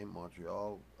good team.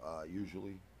 Montreal,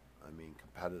 usually. I mean,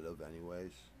 competitive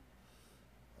anyways.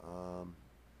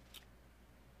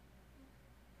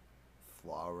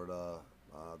 Florida,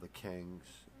 the Kings,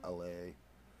 LA.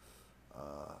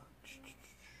 Trying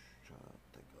to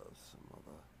think of some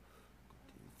other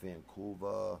teams.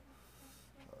 Vancouver,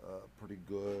 pretty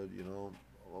good, you know.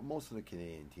 Well, most of the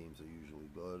Canadian teams are usually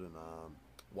good. And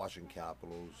Washington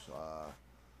Capitals are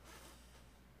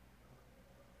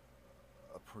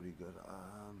pretty good.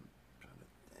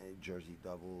 Jersey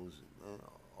Devils,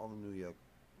 all the New York.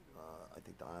 I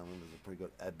think the Islanders are pretty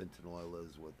good. Edmonton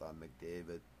Oilers with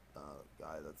McDavid,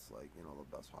 guy that's like, you know,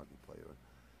 the best hockey player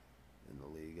in the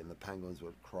league. And the Penguins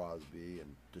with Crosby,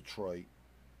 and Detroit,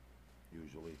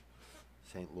 usually.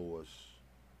 St. Louis.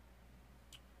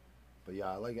 But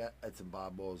yeah, I like Edson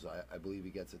Barboza. I believe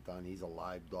he gets it done. He's a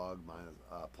live dog, minus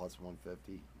plus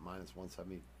 150, minus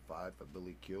 175 for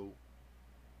Billy Q.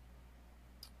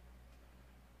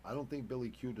 I don't think Billy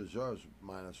Q deserves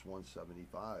minus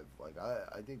 175. Like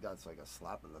I think that's like a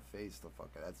slap in the face to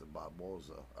fucking Edson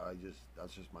Barboza.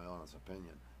 That's just my honest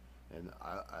opinion. And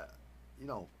you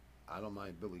know, I don't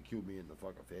mind Billy Q being the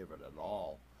fucking favorite at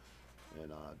all. And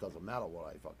it doesn't matter what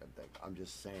I fucking think. I'm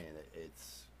just saying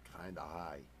it's kind of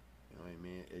high. You know what I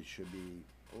mean? It should be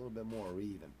a little bit more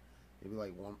even. Maybe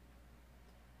like one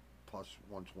plus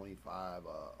 125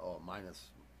 or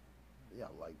minus, yeah,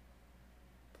 like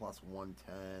plus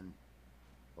 110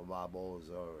 for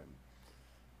Barboza, and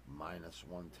minus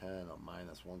 110 or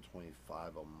minus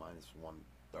 125 or minus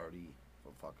 130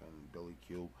 for fucking Billy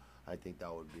Q. I think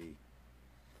that would be,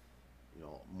 you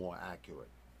know, more accurate,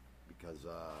 because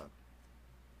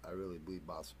I really believe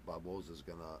Barboza's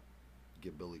gonna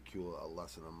give Billy Q a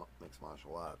lesson in mixed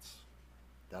martial arts.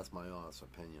 That's my honest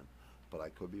opinion, but I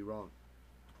could be wrong.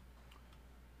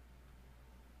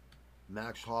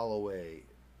 Max Holloway,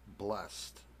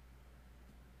 blessed.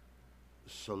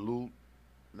 Salute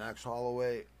Max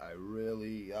Holloway. I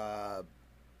really,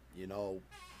 you know,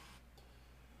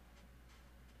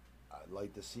 I'd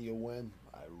like to see you win.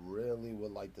 I really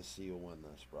would like to see you win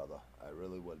this, brother. I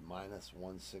really would. Minus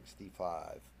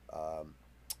 165.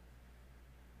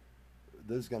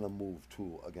 This is going to move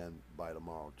too, again, by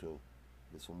tomorrow too.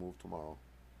 This will move tomorrow.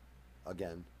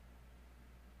 Again.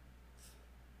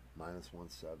 Minus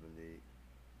 170.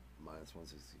 Minus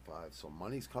 165. So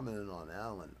money's coming in on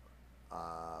Allen.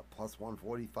 Plus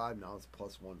 145. Now it's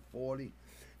plus 140.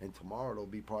 And tomorrow it'll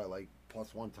be probably like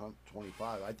plus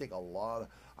 125. I think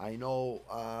I know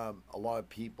a lot of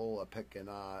people are picking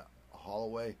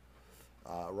Holloway.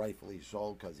 Rightfully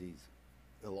so, because he's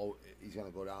going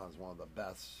to go down as one of the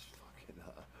best fucking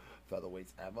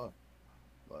featherweights ever.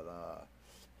 But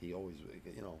he always,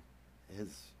 you know,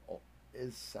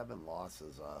 his 7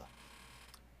 losses,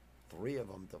 3 of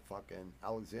them to fucking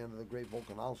Alexander the Great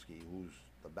Volkanovski, who's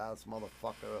the baddest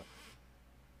motherfucker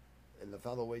in the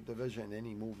featherweight division. And then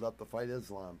he moved up to fight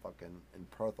Islam fucking in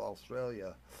Perth,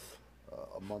 Australia,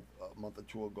 a month or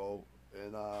 2 ago.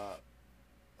 And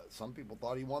some people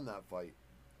thought he won that fight.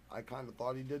 I kind of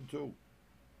thought he did too.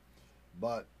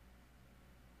 But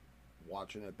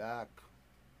watching it back,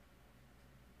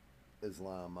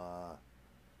 Islam,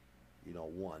 you know,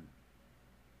 won.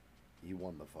 He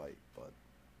won the fight, but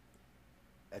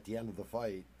at the end of the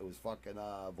fight, it was fucking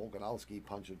Volkanovski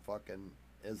punching fucking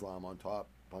Islam on top,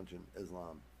 punching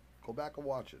Islam. Go back and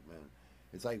watch it, man.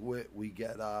 It's like we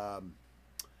get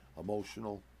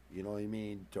emotional, you know what I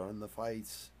mean, during the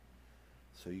fights.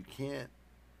 So you can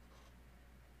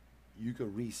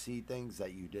re-see things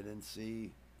that you didn't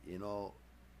see, you know.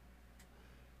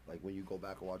 Like when you go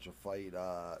back and watch a fight,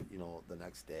 you know, the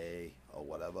next day or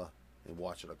whatever, and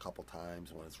watch it a couple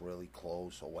times when it's really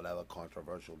close or whatever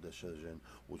controversial decision,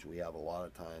 which we have a lot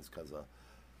of times because of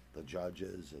the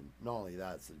judges, and not only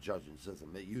that, it's the judging system.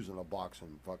 They're using a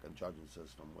boxing fucking judging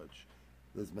system, which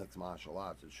this mixed martial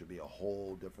arts, it should be a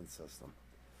whole different system.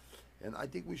 And I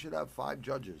think we should have 5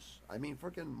 judges. I mean,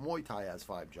 freaking Muay Thai has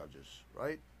 5 judges,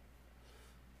 right?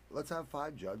 Let's have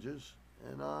 5 judges,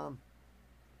 and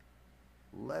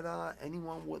let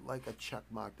anyone with like a check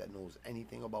mark that knows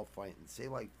anything about fighting, say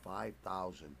like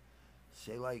 5,000.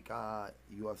 Say like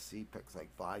UFC picks like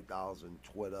 5,000,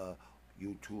 Twitter,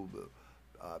 YouTube,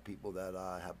 people that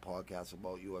have podcasts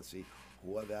about UFC,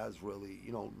 whoever has really,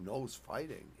 you know, knows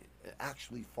fighting,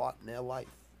 actually fought in their life,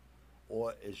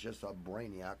 or is just a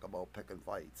brainiac about picking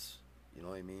fights, you know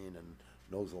what I mean, and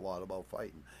knows a lot about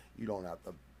fighting. You don't have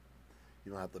to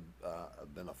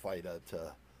have been a fighter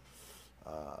to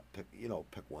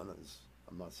pick winners.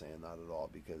 I'm not saying that at all,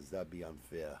 because that'd be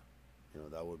unfair. You know,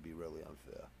 that would be really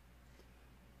unfair.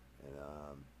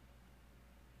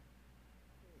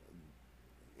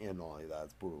 And not only that,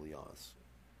 it's brutally honest.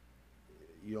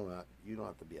 You don't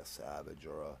have to be a savage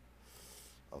or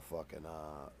a fucking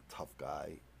tough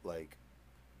guy. Like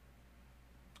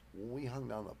when we hung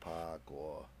down the park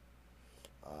or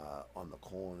on the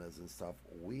corners and stuff,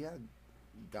 we had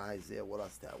guys there with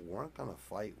us that weren't gonna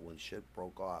fight when shit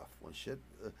broke off. When shit,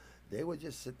 they would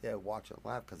just sit there watch and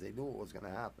laugh because they knew what was gonna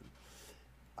happen.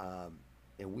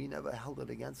 And we never held it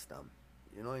against them.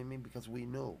 You know what I mean? Because we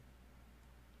knew.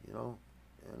 You know,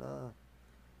 and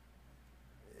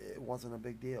it wasn't a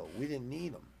big deal. We didn't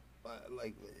need them.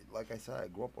 Like I said, I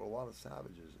grew up with a lot of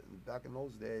savages, and back in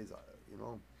those days, you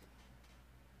know,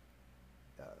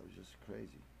 yeah, it was just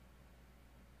crazy.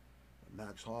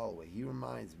 Max Holloway, he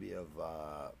reminds me of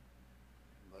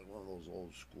like one of those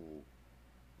old school,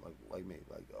 like me,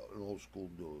 like an old school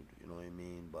dude, you know what I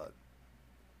mean, but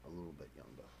a little bit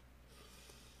younger.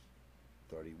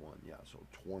 31, yeah, so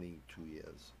 22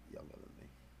 years younger than me.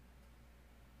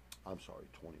 I'm sorry,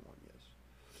 21 years.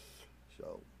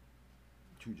 So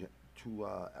two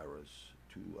eras,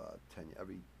 10,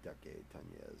 every decade, 10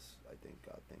 years, I think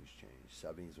things change.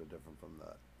 70s were different from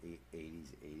the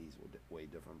 80s. 80s were way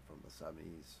different from the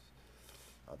 70s.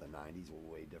 The 90s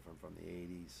were way different from the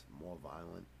 80s, more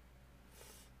violent.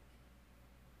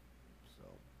 So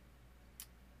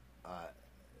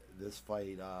this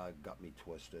fight got me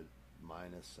twisted.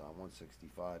 Minus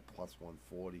 165, plus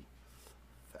 140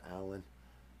 for Allen.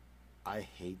 I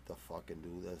hate to fucking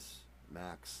do this,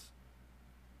 Max,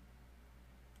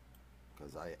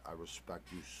 because I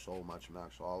respect you so much,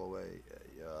 Max Holloway.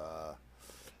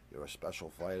 You're a special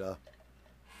fighter,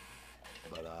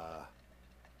 but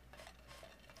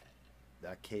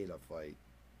that Cater fight,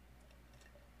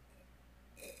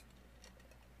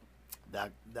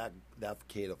 that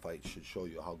Cater fight should show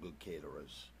you how good Cater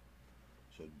is.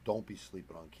 So don't be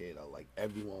sleeping on Cater like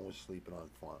everyone was sleeping on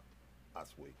Font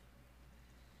last week.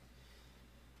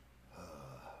 Man.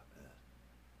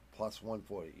 Plus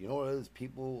 140. You know what it is?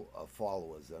 People are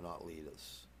followers. They're not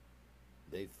leaders.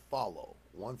 They follow.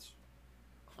 Once,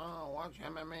 watch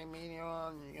MMA media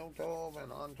on YouTube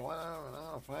and on Twitter, and I'm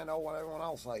going to find out what everyone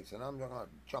else likes, and I'm going to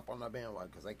jump on the bandwagon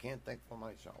because I can't think for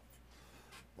myself.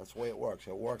 That's the way it works.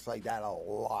 It works like that a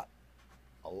lot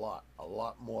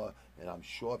more, and I'm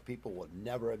sure people would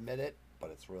never admit it, but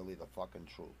it's really the fucking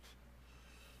truth.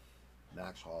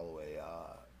 Max Holloway,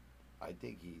 I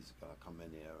think he's gonna come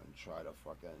in here and try to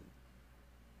fucking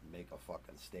make a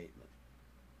fucking statement.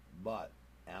 But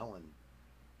Allen,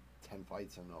 10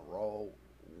 fights in a row,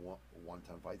 won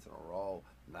 10 fights in a row,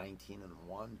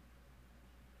 19-1,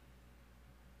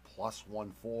 plus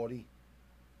 140,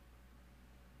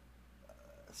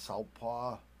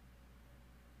 southpaw.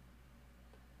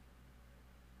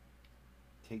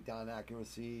 Takedown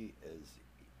accuracy is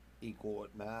equal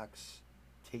at Max.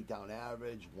 Takedown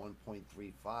average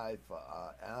 1.35 for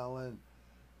Allen,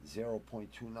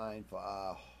 0.29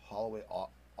 for Holloway.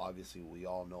 Obviously, we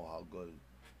all know how good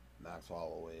Max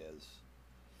Holloway is.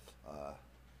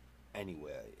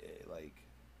 Anyway,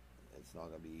 it's not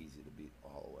going to be easy to beat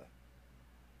Holloway.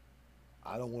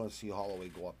 I don't want to see Holloway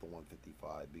go up to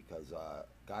 155 because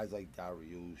guys like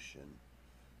Dariush and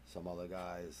some other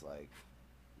guys, like,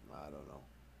 I don't know.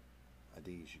 I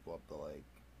think he should go up to, like,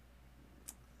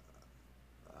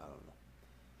 I don't know.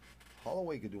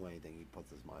 Holloway could do anything he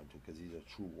puts his mind to because he's a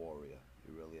true warrior.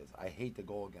 He really is. I hate to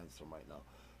go against him right now.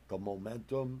 The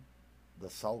momentum, the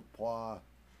southpaw.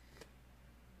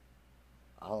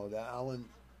 Oh, that Allen.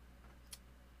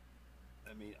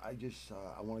 I mean, I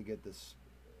want to get this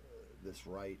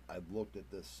right. I've looked at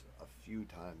this a few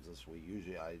times this week.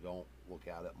 Usually, I don't look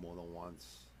at it more than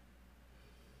once.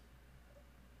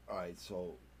 All right,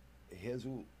 so here's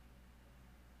who.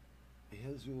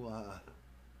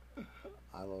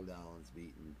 Arnold Allen's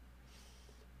beaten.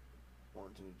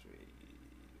 1, 2, 3,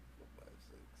 4, 5,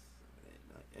 6, 7,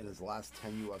 8, 9. In his last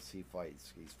 10 UFC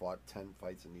fights, he's fought 10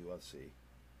 fights in the UFC.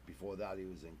 Before that, he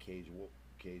was in Cage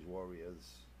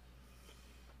Warriors,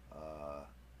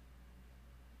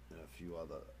 and a few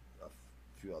other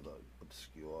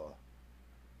obscure,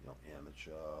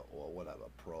 amateur or whatever,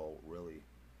 pro, really,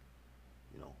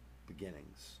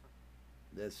 beginnings.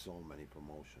 There's so many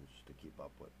promotions to keep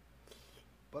up with.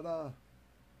 But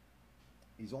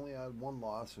he's only had one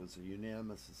loss, so it's a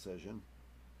unanimous decision.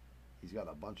 He's got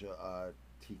a bunch of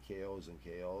TKOs and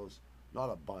KOs. Not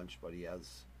a bunch, but he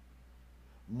has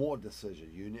more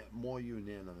decisions, more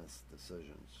unanimous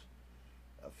decisions.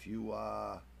 A few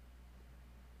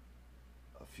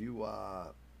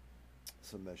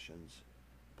submissions,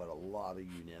 but a lot of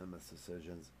unanimous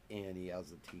decisions, and he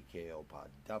has the TKO part.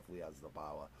 Definitely has the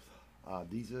power.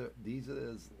 These are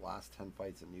his last 10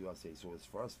 fights in the UFC. So his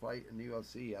first fight in the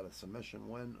UFC, he had a submission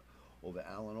win over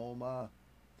Alan Omer.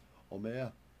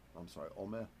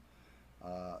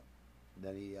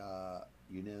 Then he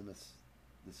unanimous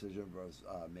decision versus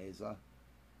Meza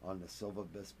on the Silver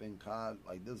Bisping card.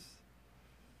 Like this,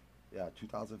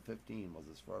 2015 was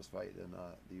his first fight in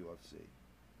the UFC.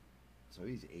 So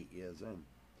he's 8 years in.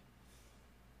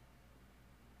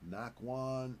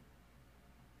 Makwan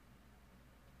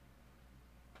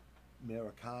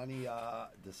Murakami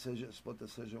split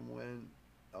decision win.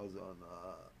 That was on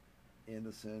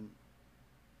Anderson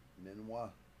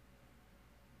Minowa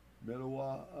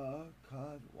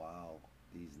card. Wow,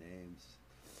 these names.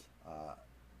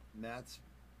 Mads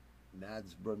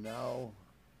Brunel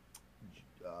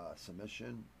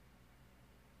submission.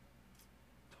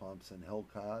 Thompson Hill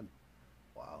card.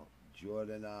 Wow.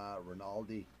 Jordan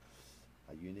Rinaldi,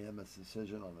 a unanimous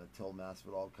decision on the Till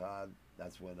Masvidal card.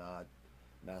 That's when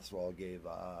Masvidal gave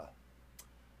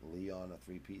Leon a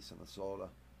 3-piece and a soda.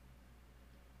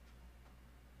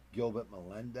 Gilbert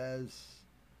Melendez,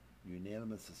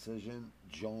 unanimous decision.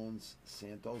 Jones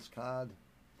Santos card.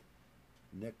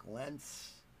 Nick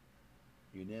Lentz,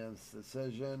 unanimous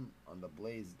decision on the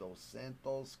Blaze dos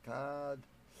Santos card.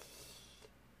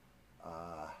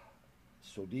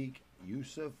 Sodiq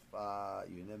Yusuf,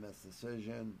 unanimous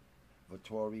decision.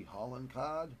 Vittori Holland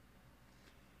card.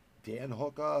 Dan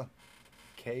Hooker,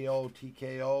 KO,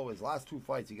 TKO. His last 2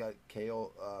 fights, he got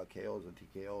KOs and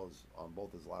TKOs on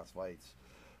both his last fights.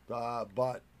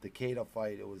 But the Keita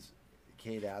fight,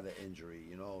 Keita had an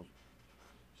injury,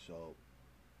 so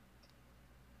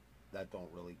that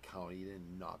don't really count. He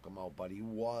didn't knock him out, but he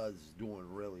was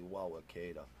doing really well with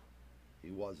Keita.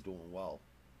 He was doing well.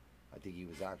 I think he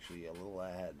was actually a little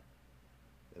ahead.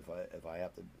 If I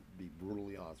have to be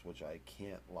brutally honest, which I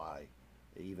can't lie,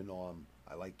 even though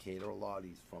I like Keita a lot.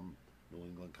 He's from New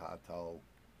England Cartel,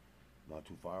 not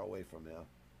too far away from there.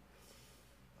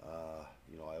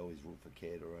 I always root for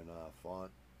Keita and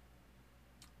Font.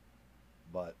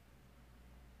 But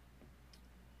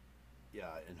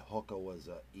and Hooker was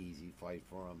an easy fight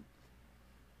for him.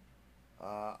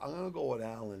 I'm gonna go with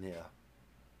Allen here.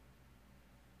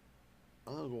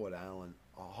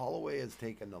 Holloway has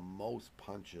taken the most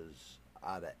punches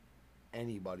out of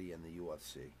anybody in the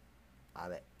UFC.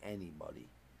 Out of anybody.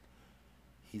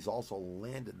 He's also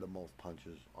landed the most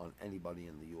punches on anybody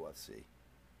in the UFC.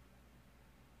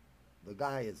 The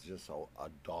guy is just a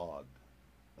dog.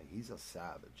 Like, he's a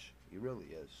savage. He really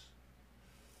is.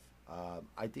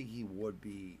 I think he would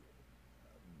be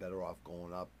better off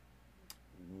going up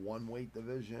one weight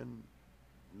division,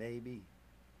 maybe.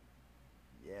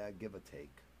 Yeah, give or take.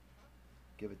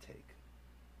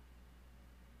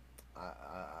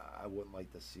 I wouldn't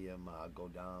like to see him go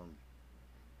down.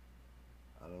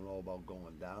 I don't know about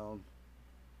going down.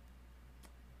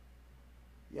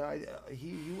 Yeah,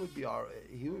 he would be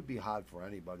he would be hard for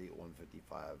anybody at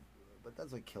 155, but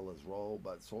that's a killer's role.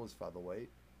 But so is featherweight.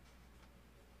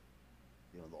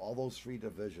 All those 3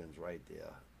 divisions right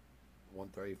there,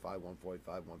 135,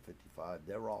 145, 155.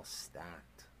 They're all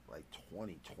stacked, like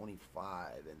 20,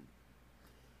 25, and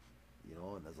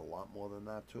and there's a lot more than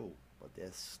that too. But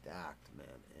they're stacked, man,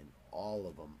 and all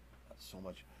of them have so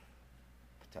much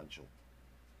potential.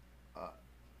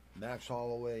 Max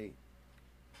Holloway,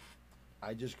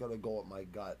 I just got to go with my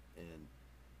gut, and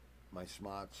my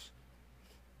smarts.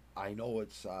 I know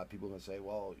it's people are gonna say,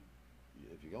 well,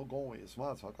 if you're gonna go with your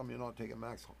smarts, how come you're not taking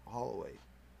Max Holloway?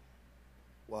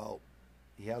 Well,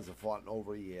 he hasn't fought in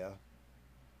over a year.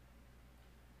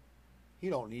 He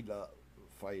don't need to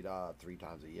fight 3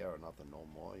 times a year or nothing no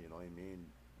more. You know what I mean?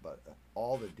 But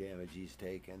all the damage he's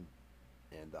taken,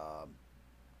 and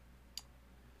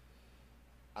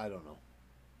I don't know.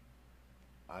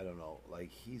 I don't know.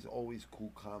 Like, he's always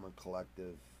cool, calm, and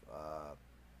collective.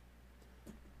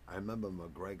 I remember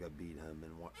McGregor beat him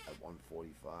at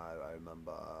 145. I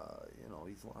remember,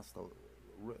 he's lost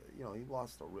he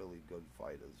lost to really good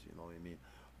fighters. You know what I mean?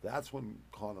 That's when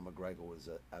Conor McGregor was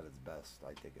at his best.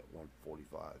 I think at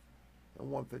 145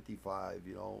 and 155.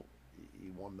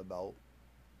 He won the belt.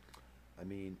 I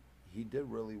mean, he did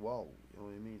really well. You know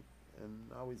what I mean? And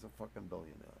now he's a fucking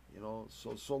billionaire.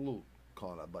 So salute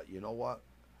Conor. But you know what?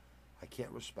 I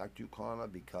can't respect you, Conor,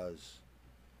 because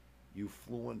you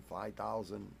flew in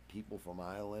 5,000 people from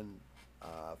Ireland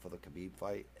for the Khabib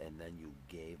fight, and then you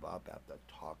gave up after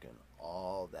talking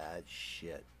all that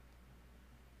shit.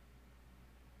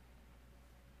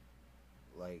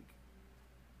 Like,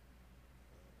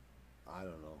 I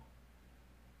don't know.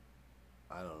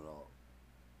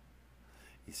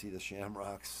 You see the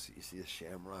Shamrocks?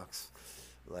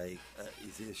 Like,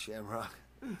 you see the Shamrock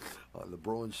on the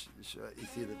Bruins shirt? You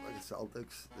see the fucking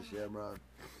Celtics, the Shamrock?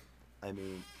 I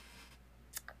mean,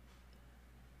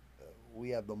 we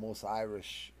have the most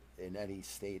Irish in any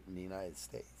state in the United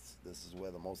States. This is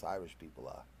where the most Irish people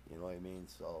are. You know what I mean?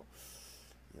 So,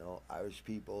 Irish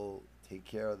people take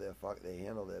care of they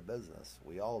handle their business.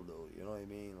 We all do. You know what I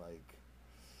mean? Like,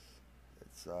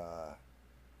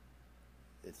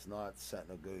 it's not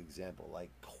setting a good example.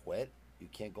 Like, quit. You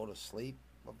can't go to sleep.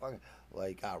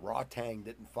 Like, Rotang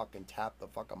didn't fucking tap the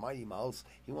fucking Mighty Mouse.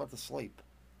 He went to sleep.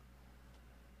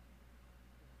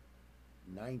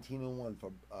 19-1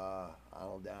 for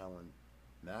Arnold Allen.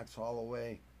 Max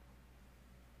Holloway.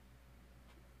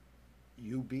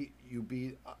 You beat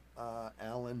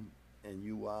Allen, and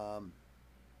you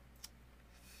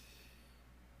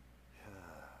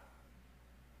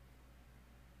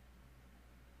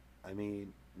I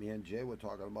mean, me and Jay were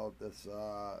talking about this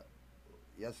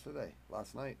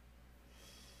last night.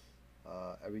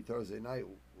 Every Thursday night,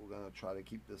 we're gonna try to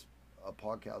keep this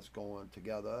podcast going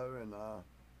together, and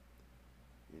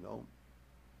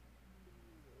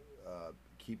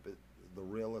keep it the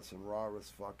realest and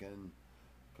rawest fucking.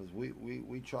 Because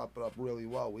we chop it up really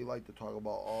well. We like to talk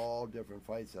about all different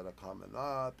fights that are coming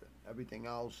up and everything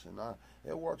else, and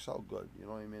it works out good. You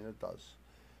know what I mean? It does.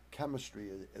 Chemistry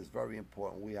is very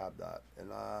important. We have that,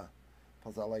 and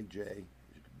plus I like Jay.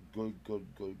 He's a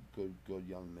good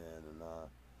young man,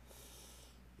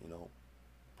 and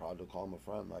proud to call him a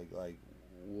friend. Like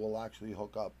we'll actually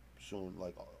hook up soon.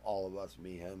 Like all of us,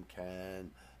 me, him,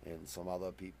 Ken, and some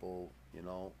other people.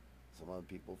 Some other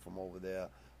people from over there.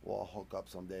 We'll hook up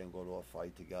someday and go to a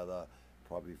fight together,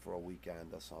 probably for a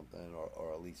weekend or something,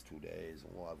 or at least 2 days,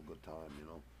 and we'll have a good time,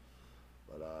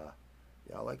 But,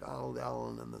 yeah, I like Arnold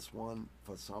Allen in this one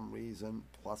for some reason.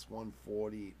 Plus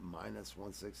 140, minus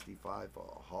 165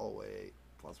 for Holloway,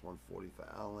 plus 140 for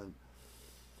Allen.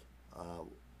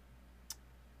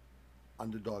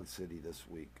 Underdog City this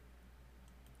week.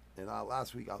 And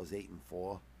last week I was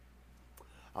 8-4.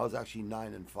 I was actually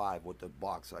 9-5 with the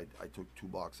box. I took 2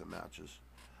 boxing matches.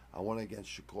 I went against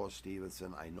Shakur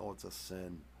Stevenson. I know it's a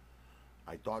sin.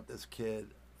 I thought this kid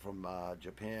from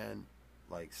Japan,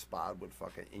 like, sparred with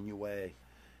fucking Inoue,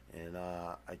 and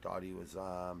I thought he was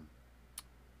gonna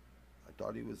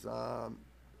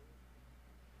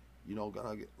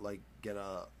get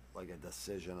a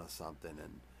decision or something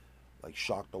and like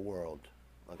shock the world.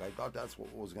 Like, I thought that's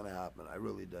what was gonna happen. I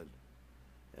really did,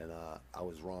 and I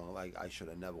was wrong. Like, I should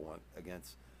have never went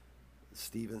against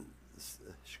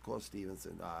Shakur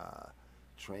Stevenson.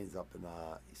 Trains up in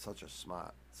he's such a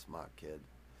smart kid.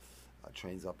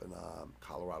 Trains up in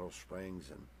Colorado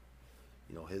Springs, and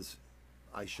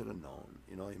I should have known.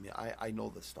 You know what I mean? I know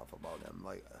this stuff about him.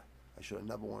 Like, I should have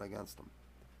never went against him.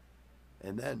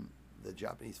 And then the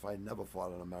Japanese fight never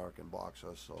fought an American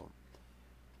boxer. So,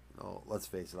 let's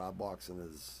face it, our boxing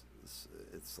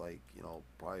it's like,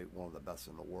 probably one of the best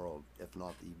in the world, if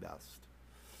not the best.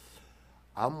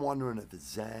 I'm wondering if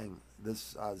it's Zhang.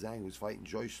 This Zhang who's fighting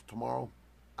Joyce tomorrow.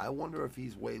 I wonder if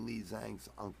he's Weili Zhang's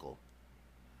uncle.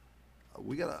 I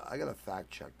gotta fact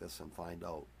check this and find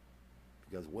out,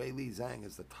 because Weili Zhang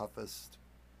is the toughest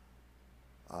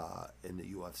in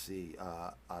the UFC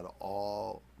out of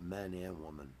all men and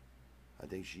women. I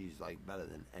think she's like better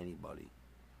than anybody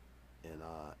in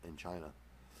China.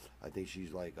 I think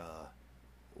she's like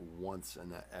once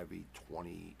in every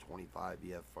 20,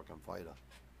 25-year fucking fighter.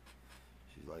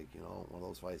 She's like, you know, one of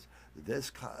those fights.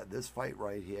 This fight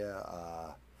right here,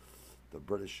 the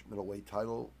British middleweight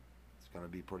title, it's going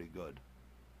to be pretty good.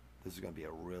 This is going to be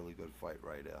a really good fight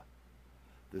right there.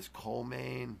 This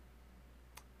co-main,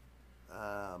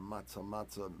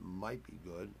 Matza might be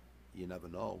good. You never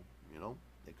know, you know.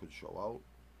 They could show out.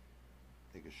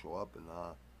 They could show up and,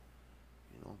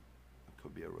 you know, it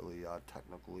could be a really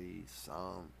technically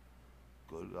sound,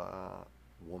 good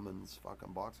women's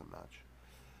fucking boxing match.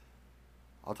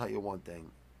 I'll tell you one thing.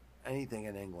 Anything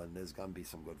in England, there's going to be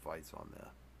some good fights on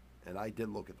there. And I did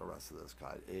look at the rest of this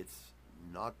card. It's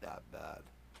not that bad.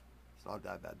 It's not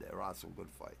that bad. There are some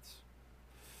good fights.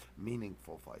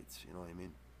 Meaningful fights, you know what I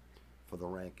mean? For the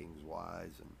rankings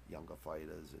wise, and younger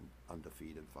fighters and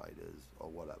undefeated fighters or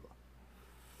whatever.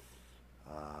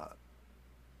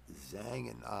 Zhang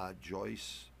and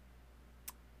Joyce.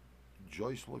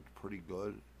 Joyce looked pretty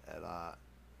good at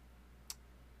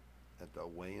the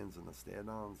weigh-ins and the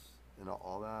stand-downs and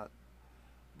all that,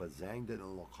 but Zhang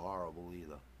didn't look horrible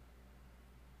either.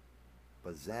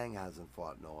 But Zhang hasn't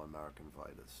fought no American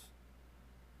fighters,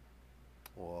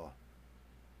 or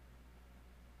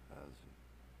has he?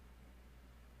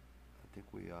 I think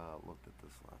we looked at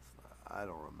this last night. I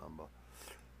don't remember,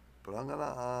 but I'm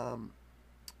gonna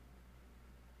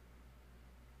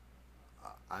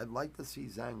I'd like to see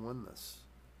Zhang win this.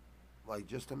 Like,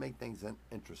 just to make things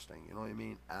interesting, you know what I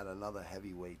mean? Add another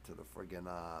heavyweight to the friggin'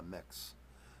 mix.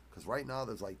 Because right now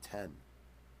there's like 10.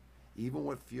 Even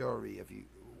with Fury,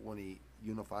 when he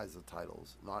unifies the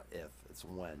titles, not if, it's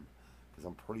when. Because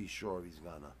I'm pretty sure he's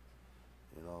gonna,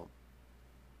 you know.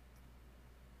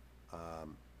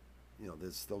 You know,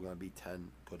 there's still gonna be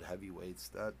 10 good heavyweights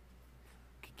that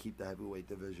could keep the heavyweight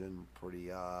division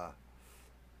pretty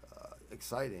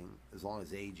exciting, as long as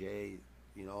AJ,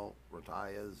 you know,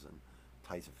 retires and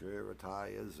Tyson Fury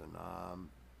retires and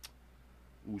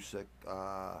Usyk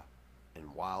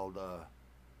and Wilder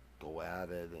go at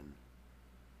it, and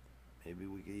maybe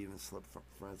we could even slip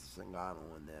Francis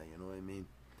Ngannou in there, you know what I mean?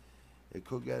 It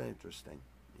could get interesting,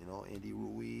 you know. Andy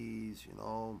Ruiz, you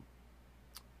know,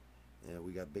 and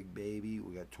we got Big Baby.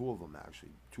 We got two of them,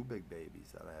 actually, two big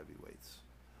babies that are heavyweights.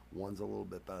 One's a little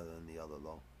bit better than the other,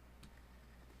 though.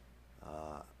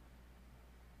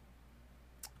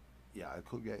 Yeah, it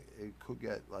could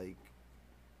get like,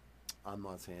 I'm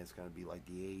not saying it's gonna be like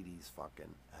the 80s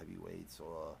fucking heavyweights,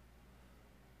 or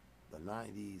the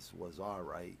 90s was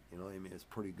alright, you know what I mean? It's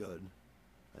pretty good.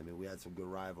 I mean, we had some good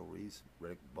rivalries.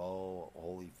 Riddick Bowe,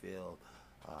 Holyfield,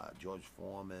 George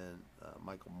Foreman,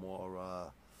 Michael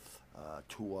Mora,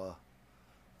 Tua.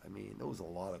 I mean, there was a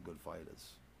lot of good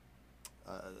fighters.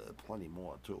 Plenty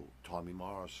more too. Tommy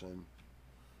Morrison.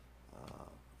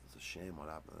 It's a shame what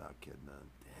happened to that kid, man.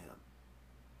 Damn.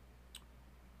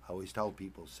 I always tell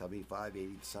people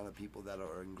 75-80% of people that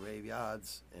are in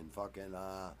graveyards and fucking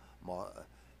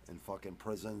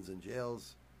prisons and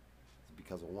jails is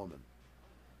because of women.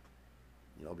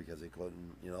 You know, because they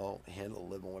couldn't, you know, handle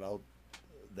living without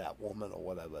that woman or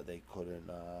whatever. They couldn't.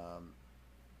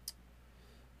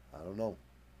 I don't know.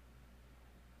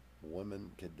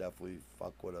 Women could definitely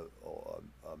fuck with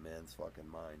a man's fucking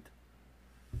mind.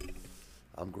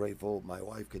 I'm grateful. My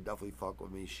wife could definitely fuck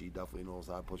with me. She definitely knows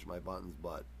how to push my buttons.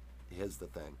 But here's the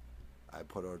thing. I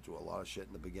put her through a lot of shit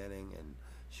in the beginning, and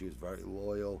she was very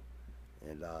loyal.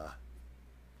 And,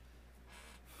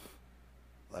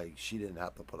 like, she didn't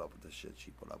have to put up with the shit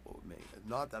she put up with me.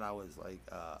 Not that I was, like,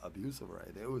 abusive or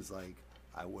anything. It was like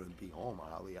I wouldn't be home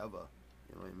hardly ever.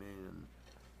 You know what I mean? And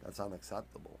that's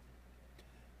unacceptable.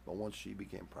 But once she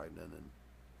became pregnant, and,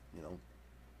 you know,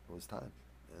 it was time.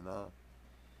 And,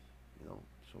 you know,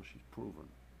 so she's proven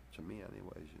to me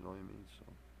anyways, you know what I mean? So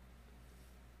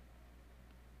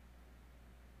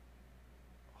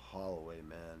Holloway,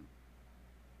 man,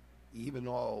 even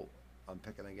though I'm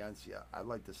picking against you, I'd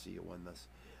like to see you win this.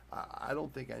 I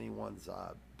don't think anyone's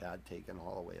bad taking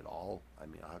Holloway at all. I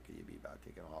mean, how could you be bad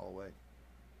taking Holloway?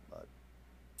 But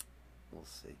we'll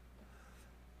see.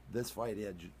 This fight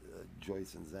here,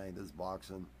 Joyce and Zhang, this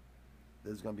boxing,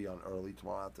 this is going to be on early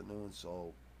tomorrow afternoon,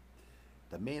 so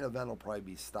the main event will probably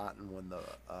be starting when the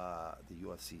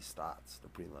UFC starts, the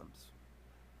prelims.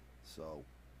 So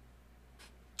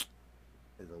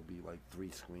it'll be like 3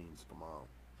 screens tomorrow.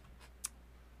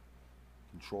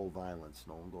 Control violence.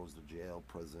 No one goes to jail,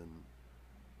 prison.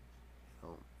 You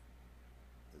know,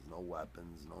 there's no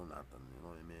weapons, no nothing. You know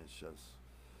what I mean? It's just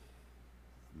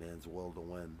a man's will to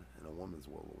win and a woman's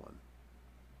will to win.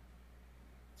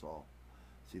 That's all.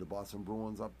 See the Boston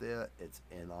Bruins up there? It's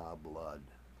in our blood.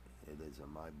 It is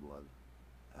in my blood.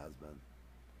 Has been.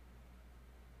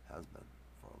 Has been.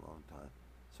 for a long time.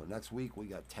 So next week we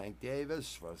got Tank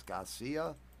Davis versus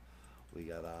Garcia. We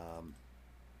got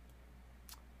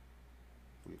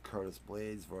Curtis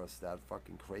Blades versus that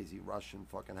fucking crazy Russian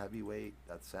fucking heavyweight,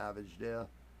 that Savage there.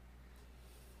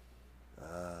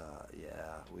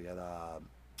 Yeah, we got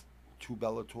 2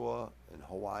 Bellator in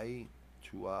Hawaii,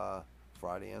 2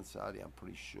 Friday and Saturday, I'm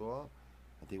pretty sure.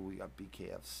 I think we got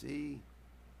BKFC.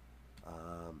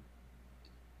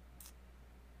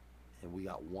 And we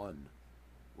got one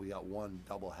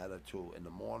doubleheader too, in the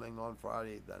morning on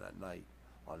Friday, then at night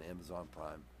on Amazon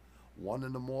Prime. One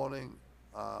in the morning,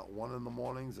 one in the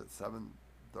mornings at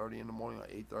 7:30 in the morning,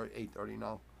 or 8:30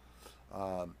 now.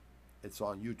 It's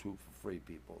on YouTube for free,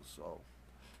 people. So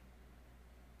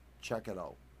check it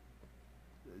out.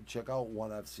 Check out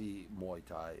ONE FC Muay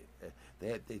Thai.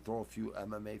 They throw a few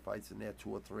MMA fights in there,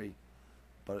 2 or 3,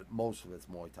 but most of it's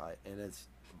Muay Thai, and it's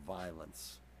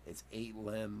violence. It's 8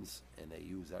 limbs, and they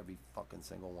use every fucking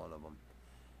single one of them.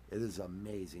 It is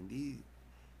amazing.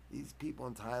 These people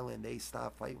in Thailand, they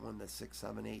start fighting when they're 6,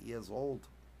 7, 8 years old.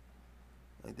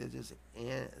 Like, they're just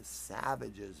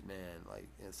savages, man. Like,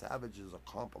 savage is a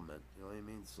compliment, you know what I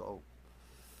mean? So,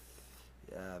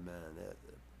 yeah, man,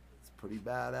 it's pretty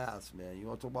badass, man. You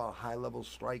want to talk about high-level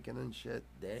striking and shit?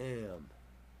 Damn.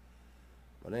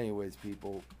 But anyways,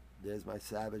 people, there's my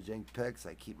Savage Inc. picks.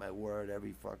 I keep my word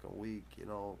every fucking week, you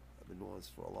know. I've been doing this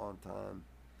for a long time.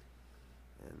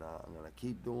 And I'm going to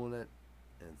keep doing it.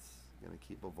 And it's going to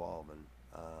keep evolving.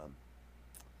 I'm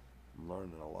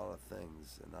learning a lot of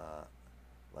things. And,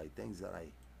 like, things that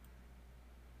I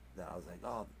was like,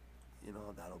 oh, you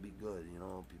know, that'll be good. You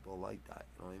know, people like that.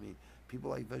 You know what I mean?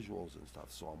 People like visuals and stuff.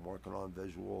 So I'm working on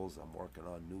visuals. I'm working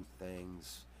on new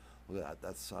things. Look at that.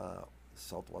 That's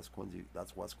Southwest Quincy.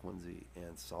 That's West Quincy,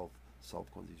 and South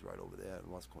Quincy's right over there, and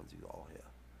West Quincy's all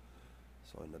here.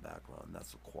 So in the background,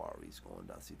 that's the quarries going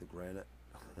down. See the granite?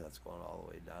 That's going all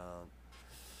the way down.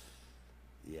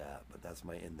 Yeah, but that's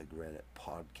my In the Granite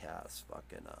podcast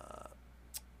fucking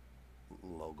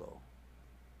logo.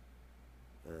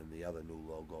 And the other new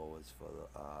logo is for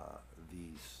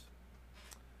these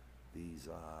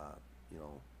you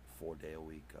know,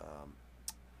 4-day-a-week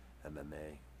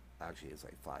MMA. Actually, it's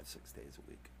like 5-6 days a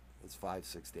week. It's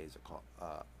 5-6 days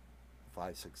of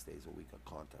 5-6 days a week of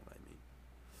content. I mean,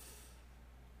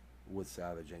 with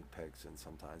Savage Inc. picks, and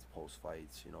sometimes post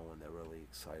fights. You know, when they're really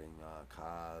exciting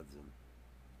cards, and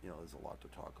you know, there's a lot to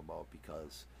talk about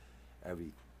because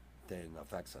everything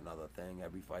affects another thing.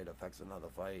 Every fight affects another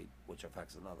fight, which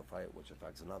affects another fight, which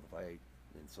affects another fight,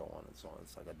 and so on and so on.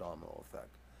 It's like a domino effect.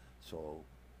 So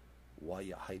while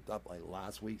you're hyped up, like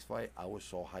last week's fight, I was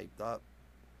so hyped up.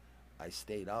 I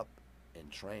stayed up and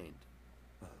trained.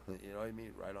 You know what I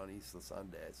mean? Right on Easter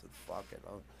Sunday, I said, fuck it,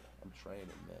 I'm training,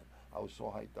 man. I was so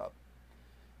hyped up.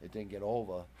 It didn't get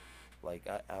over, like,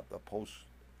 after post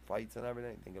fights and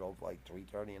everything, it didn't get over like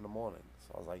 3:30 in the morning.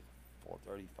 So I was like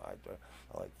 4:30, 5:30,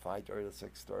 like 5:30 to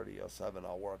 6:30 or 7.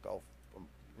 I'll work out from,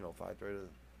 you know, 5:30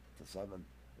 to 7,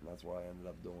 and that's what I ended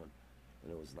up doing.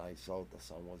 And it was nice out, the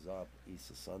sun was up,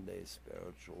 Easter Sunday,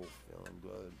 spiritual, feeling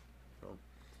good, you know.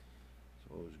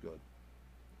 So it was good.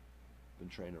 Been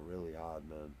training really hard,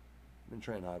 man. Been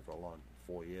training hard for a long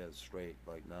 4 years straight,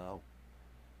 like now.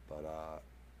 But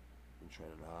been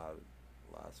training hard.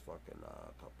 Last fucking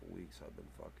couple weeks, I've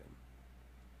been fucking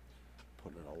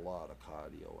putting in a lot of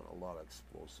cardio and a lot of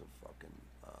explosive fucking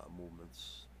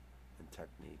movements and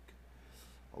technique.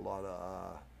 A lot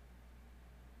of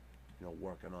you know,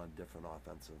 working on different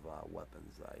offensive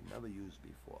weapons that I never used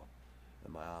before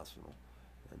in my arsenal.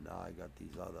 And now I got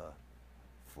these other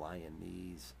flying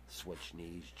knees, switch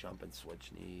knees, jumping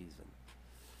switch knees, and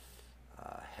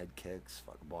head kicks,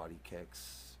 fucking body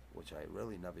kicks, which I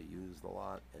really never used a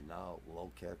lot. And now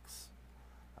low kicks.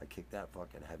 I kick that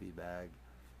fucking heavy bag.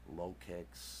 Low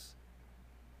kicks.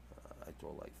 I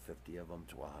throw like 50 of them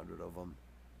to 100 of them.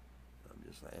 I'm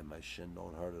just like, and my shin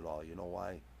don't hurt at all. You know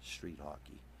why? Street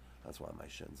hockey. That's why my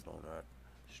shins don't hurt.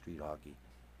 Street hockey.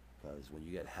 Because when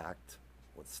you get hacked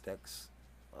with sticks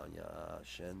on your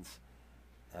shins,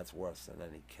 that's worse than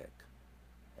any kick.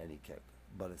 Any kick.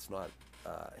 But it's not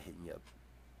hitting you,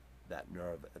 that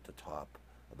nerve at the top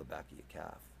of the back of your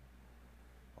calf.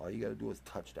 All you got to do is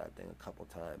touch that thing a couple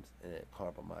times, and it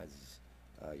compromises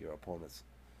your opponent's,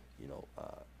 you know,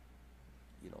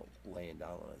 laying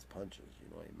down on his punches. You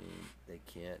know what I mean? They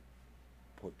can't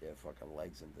put their fucking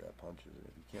legs into their punches. And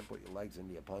if you can't put your legs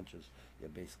into your punches, you're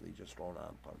basically just throwing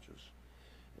arm punches.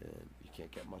 And you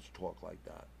can't get much torque like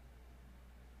that.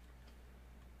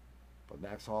 But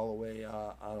Max Holloway,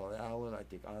 Arnold Allen, I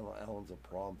think Arnold Allen's a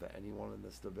problem for anyone in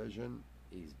this division.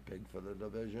 He's big for the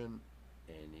division,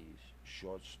 and he's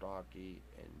short, stocky,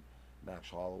 and Max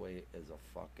Holloway is a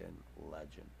fucking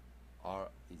legend.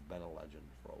 He's been a legend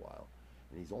for a while,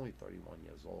 and he's only 31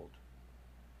 years old.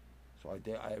 So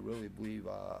I really believe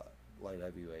light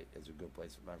heavyweight is a good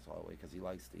place for Max Holloway because he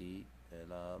likes to eat,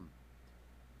 and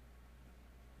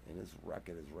his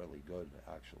record is really good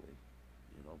actually,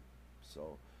 you know.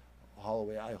 So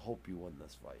Holloway, I hope you win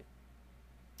this fight,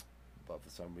 but for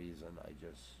some reason I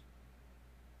just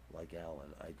like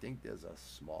Allen. I think there's a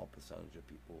small percentage of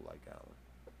people who like Allen,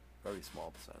 very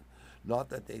small percent. Not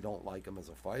that they don't like him as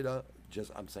a fighter,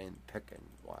 just I'm saying picking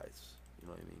wise, you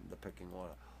know what I mean, the picking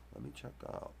order. Let me check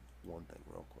out one thing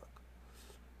real quick.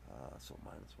 So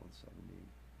minus 170,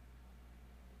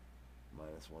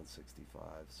 minus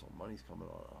 165. So money's coming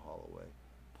on Holloway,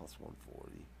 plus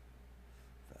 140.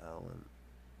 For Allen,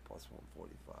 plus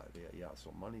 145. Yeah.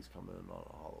 So money's coming in on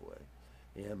Holloway,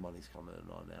 and money's coming in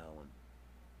on Allen.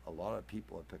 A lot of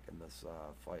people are picking this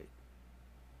fight.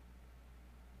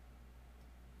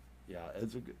 Yeah,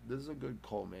 this is a good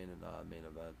co-main and main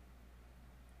event,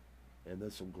 and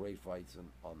there's some great fights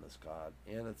on this card,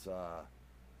 and it's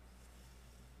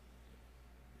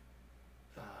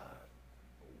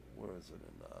where is it,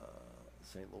 in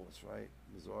St. Louis, right?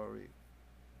 Missouri.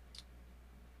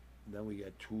 And then we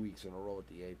get 2 weeks in a row at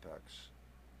the Apex,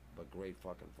 but great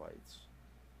fucking fights.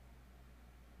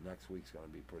 Next week's gonna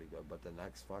be pretty good, but the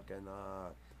next fucking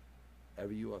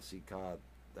every UFC card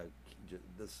that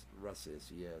this rest of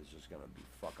this year is just gonna be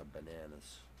fucking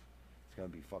bananas. It's gonna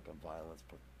be fucking violence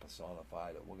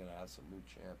personified, and we're gonna have some new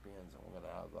champions, and we're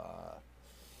gonna have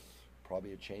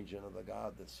probably a change into the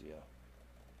guard this year.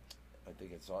 I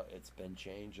think it's been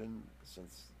changing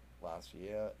since last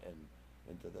year and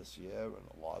into this year, and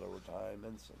a lot of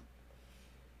retirements, and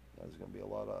there's gonna be a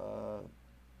lot of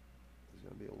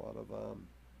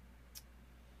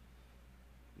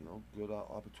you know, good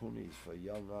opportunities for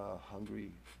young,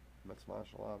 hungry mixed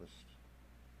martial artists.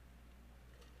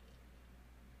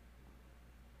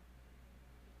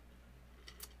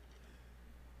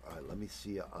 All right, let me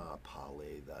see a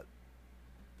parlay that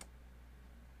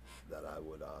I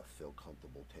would feel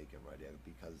comfortable taking right here,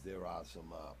 because there are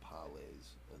some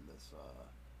parlays in this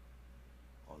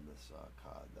on this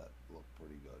card that look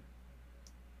pretty good.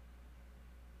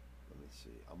 Let me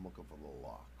see. I'm looking for the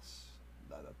locks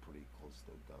that are pretty close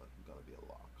to gonna be a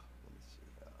lock. Let me see.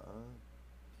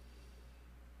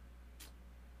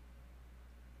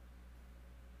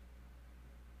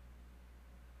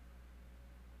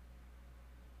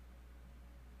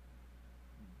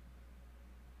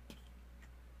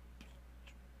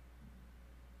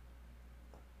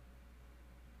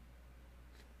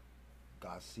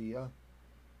 Garcia,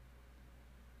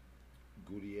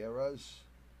 Gutierrez,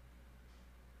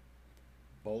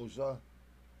 Boza.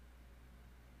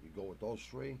 You go with those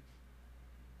three,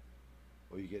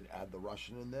 or you could add the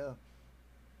Russian in there,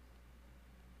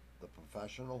 the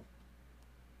professional,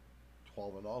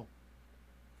 12-0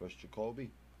 versus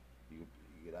Jacoby. You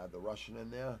could add the Russian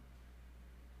in there,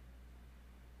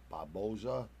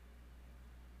 Barboza,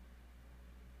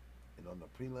 and on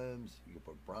the prelims you could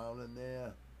put Brown in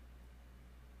there,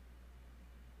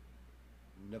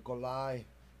 Nikolai,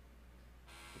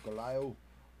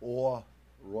 or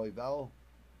Royval.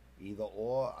 Either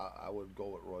or, I would go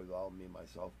with Royval, me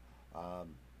myself.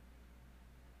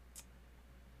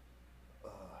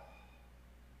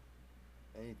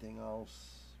 Anything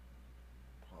else?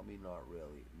 Probably not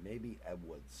really. Maybe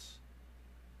Edwards.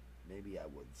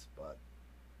 But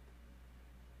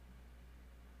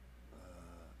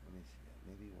let me see.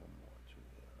 Maybe one more.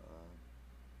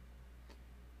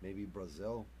 Maybe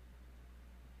Brazil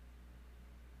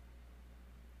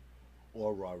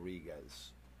or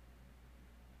Rodriguez.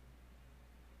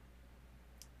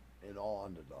 And all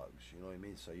underdogs, you know what I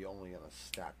mean? So you're only going to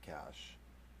stack cash.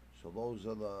 So those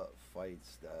are the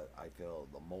fights that I feel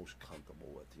the most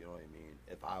comfortable with, you know what I mean?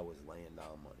 If I was laying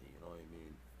down money, you know what I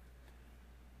mean?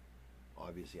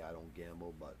 Obviously, I don't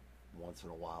gamble, but once in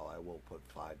a while I will put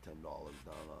 $5, $10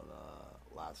 down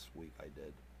on, last week I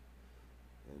did.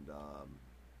 And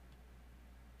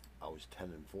I was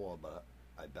 10-4, but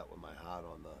I bet with my heart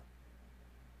on the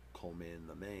co-main and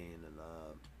the main, and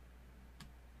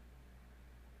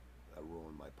I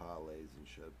ruined my parlays and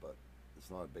shit, but it's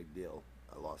not a big deal.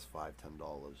 I lost $5, $10,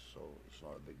 so it's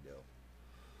not a big deal.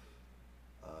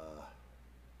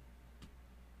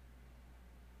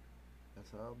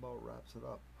 That's how about wraps it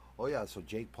up. Oh yeah, so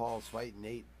Jake Paul's fighting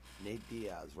Nate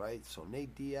Diaz, right? So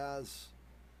Nate Diaz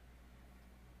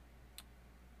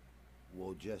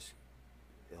will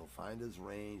he'll find his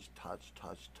range, touch,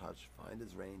 find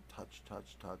his range, touch,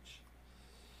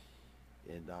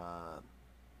 and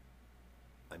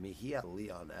I mean, he had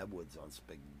Leon Edwards on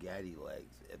spaghetti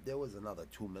legs. If there was another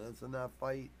 2 minutes in that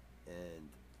fight, and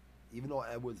even though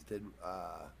Edwards did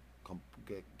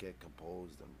get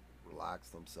composed and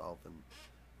relaxed himself, and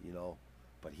you know,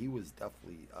 but he was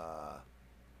definitely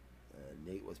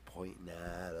Nate was pointing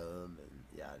at him, and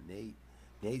yeah,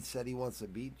 Nate said he wants to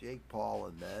beat Jake Paul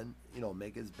and then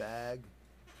make his bag,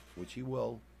 which he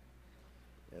will,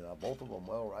 and both of them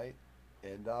will, right?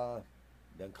 And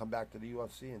then come back to the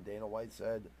UFC. And Dana White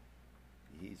said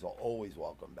he's always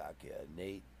welcome back here.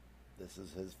 Nate, this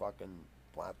is his fucking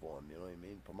platform, you know what I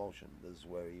mean? Promotion. This is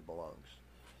where he belongs.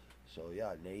 So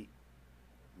yeah, Nate,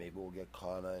 maybe we'll get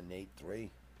Conor and Nate 3. You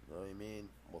know what I mean?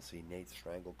 We'll see Nate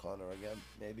strangle Conor again,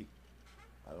 maybe.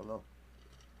 I don't know.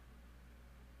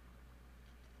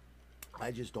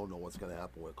 I just don't know what's gonna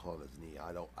happen with Conor's knee.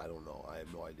 I don't know. I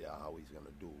have no idea how he's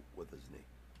gonna do with his knee.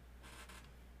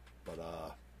 But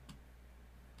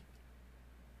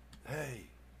hey,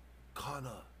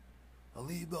 Conor,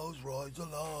 leave those roids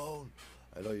alone.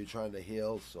 I know you're trying to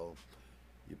heal, so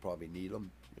you probably need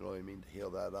them. You know what I mean? To heal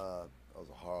that. That was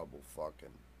a horrible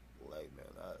fucking leg, man.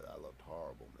 I looked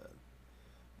horrible, man.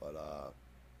 But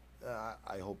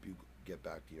I hope you get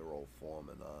back to your old form.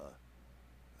 And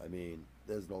I mean,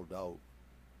 there's no doubt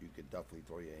you could definitely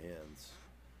throw your hands,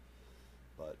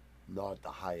 but not at the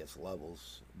highest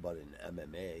levels. But in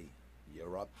MMA,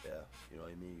 you're up there. You know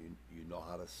what I mean? You know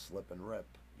how to slip and rip.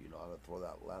 You know how to throw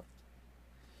that left.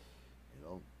 You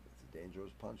know, it's a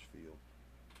dangerous punch for you.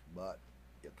 But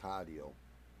your cardio,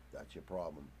 that's your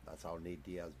problem. That's how Nate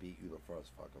Diaz beat you the first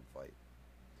fucking fight.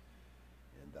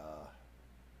 And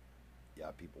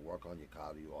yeah, people, work on your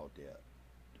cardio out there.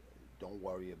 Don't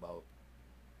worry about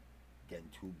getting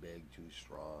too big, too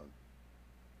strong.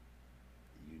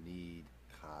 You need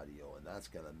cardio, and that's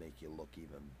gonna make you look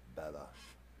even better,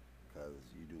 because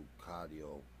you do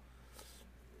cardio,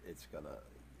 it's gonna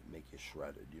make you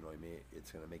shredded. You know what I mean?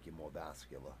 It's gonna make you more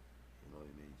vascular. You know what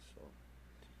I mean? So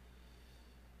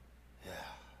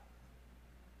yeah.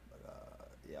 But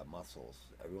yeah, muscles.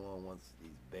 Everyone wants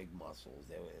these big muscles.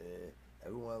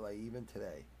 Everyone, like, even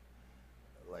today,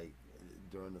 like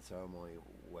during the ceremony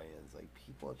weigh-ins, like,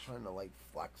 people are trying to like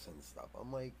flex and stuff.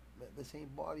 I'm like, this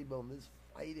ain't bodybuilding, this is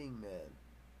fighting, man.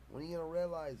 When are you gonna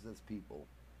realize this, people?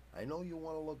 I know you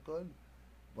want to look good,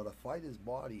 but a fighter's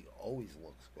body always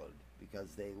looks good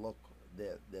because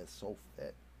they're so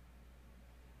fit.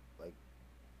 Like,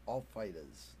 all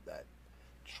fighters that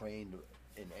trained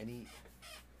in any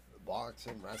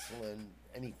boxing, wrestling,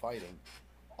 any fighting,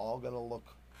 all gonna look,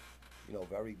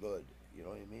 very good. You know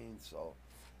what I mean? So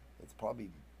it's probably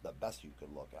the best you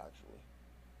could look, actually.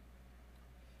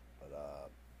 But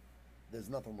there's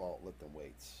nothing wrong with lifting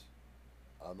weights.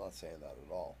 I'm not saying that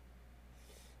at all.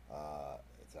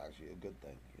 It's actually a good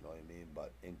thing, you know what I mean?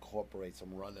 But incorporate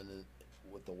some running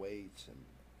with the weights, and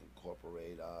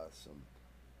incorporate some,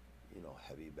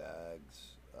 heavy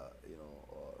bags,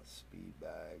 or speed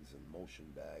bags and motion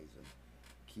bags, and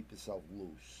keep yourself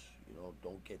loose.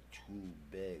 Don't get too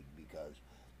big, because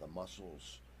the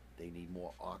muscles, they need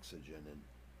more oxygen, and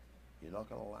you're not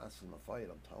gonna last in the fight.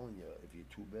 I'm telling you, if you're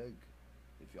too big,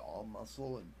 if you're all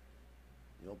muscle, and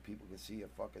people can see your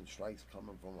fucking strikes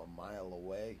coming from a mile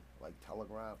away, like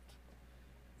telegraphed.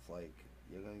 It's like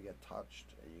you're gonna get touched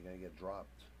and you're gonna get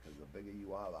dropped, because the bigger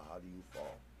you are, the harder you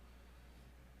fall.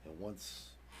 And once,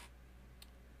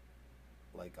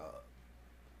 like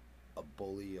a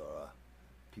bully or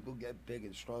people get big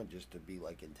and strong just to be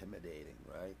like intimidating,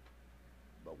 right?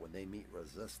 But when they meet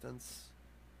resistance,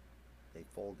 they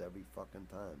fold every fucking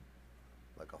time,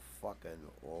 like a fucking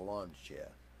lawn chair,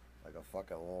 like a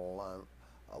fucking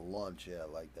lawn chair,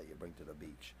 like that you bring to the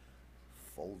beach,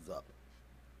 folds up.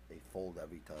 They fold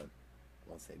every time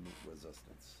once they meet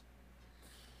resistance,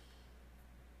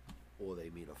 or they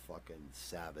meet a fucking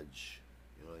savage.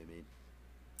 You know what I mean?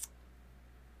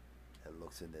 And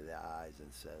looks into their eyes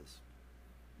and says,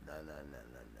 "Nah, nah, nah,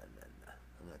 nah, nah, nah, nah.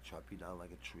 I'm gonna chop you down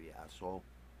like a tree, asshole.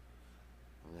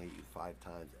 I'm gonna hit you 5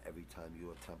 times. Every time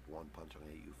you attempt one punch, I'm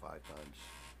gonna hit you 5 times,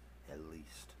 at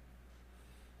least."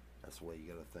 That's the way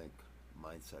you gotta think.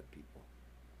 Mindset, people.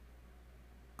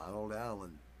 Arnold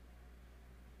Allen,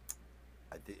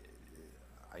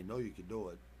 I know you can do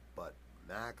it, but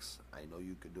Max, I know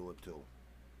you can do it too.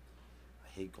 I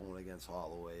hate going against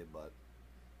Holloway, but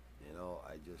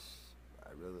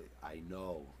I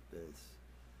know there's,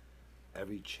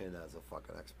 every chin has a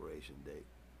fucking expiration date.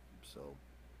 So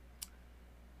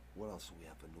what else do we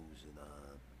have for news in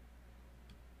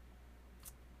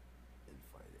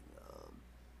fighting?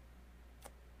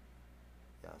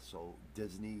 Yeah, so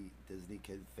Disney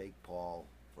kid fake Paul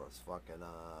for us fucking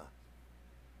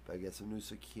better get some new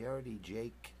security,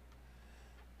 Jake.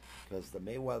 Because the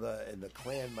Mayweather and the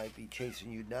clan might be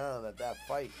chasing you down at that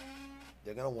fight.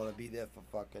 They're going to want to be there for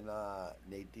fucking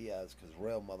Nate Diaz, because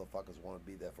real motherfuckers want to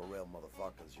be there for real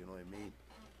motherfuckers, you know what I mean?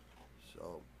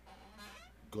 So,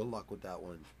 good luck with that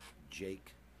one,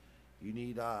 Jake. You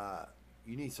need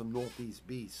some Northeast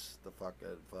beasts to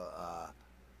fucking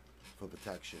for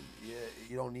protection.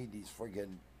 You don't need these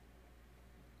friggin'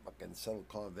 fucking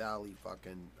Silicon Valley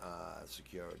fucking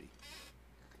security.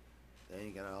 They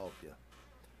ain't gonna help you.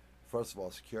 First of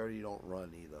all, security don't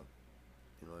run either.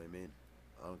 You know what I mean?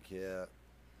 I don't care.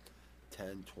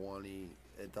 10, 20,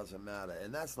 it doesn't matter.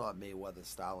 And that's not Mayweather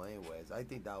style anyways. I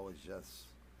think that was just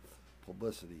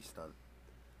publicity stunt.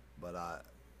 But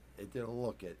it didn't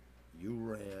look it. You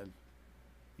ran.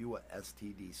 You were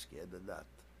STD scared to death.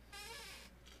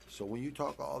 So when you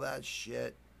talk all that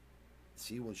shit,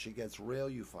 see, when shit gets real,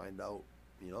 you find out.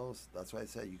 You know, that's why I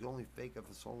said you can only fake it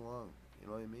for so long. You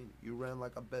know what I mean? You ran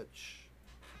like a bitch.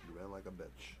 You ran like a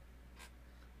bitch.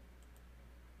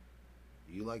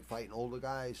 You like fighting older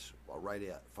guys? Well, right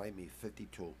here. Fight me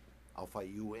 52. I'll fight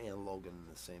you and Logan in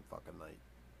the same fucking night.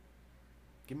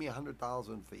 Give me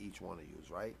 $100,000 for each one of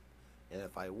yous, right? And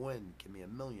if I win, give me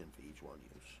 $1 million for each one of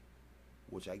yous.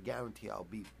 Which I guarantee I'll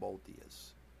beat both of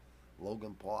yous.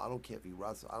 Logan Paul, I don't care if he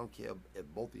wrestles. I don't care if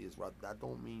both of yous wrestle. That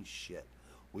don't mean shit.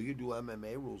 We could do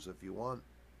MMA rules if you want.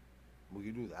 We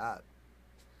could do that.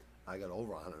 I got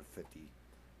over 150,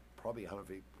 probably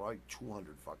 150, probably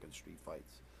 200 fucking street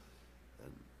fights,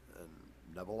 and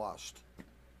never lost.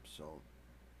 So,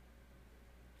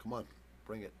 come on,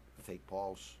 bring it, fake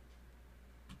Pauls.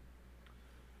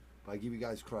 But I give you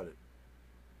guys credit.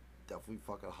 Definitely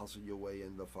fucking hustle your way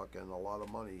into fucking a lot of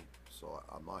money. So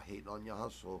I'm not hating on your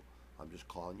hustle. I'm just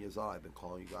calling you out. I've been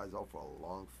calling you guys out for a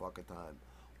long fucking time.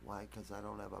 Why? Because I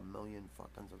don't have 1 million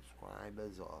fucking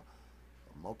subscribers or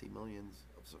multi-millions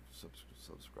of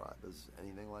subscribers,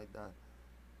 anything like that.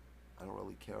 I don't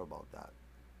really care about that.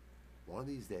 One of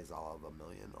these days I'll have 1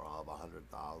 million or I'll have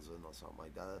 100,000 or something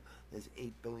like that. There's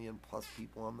 8 billion plus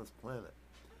people on this planet.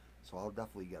 So I'll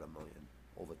definitely get 1 million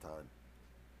over time.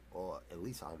 Or at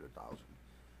least 100,000.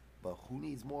 But who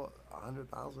needs more?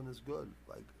 100,000 is good.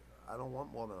 Like, I don't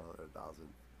want more than 100,000.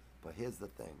 But here's the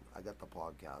thing. I got the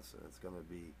podcast, and it's going to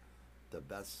be the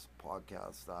best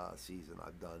podcast season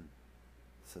I've done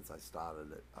since I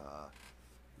started it.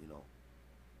 You know,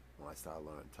 when I started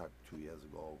learning tech 2 years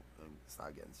ago and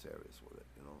started getting serious with it,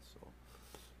 you know. So,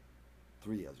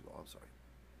 3 years ago, I'm sorry.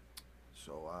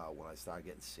 So, when I started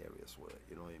getting serious with it,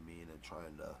 you know what I mean, and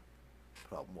trying to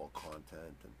put out more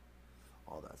content and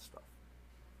all that stuff.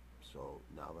 So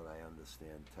now that I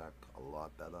understand tech a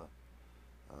lot better,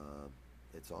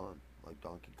 it's on like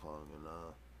Donkey Kong, and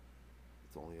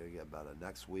it's only gonna get better.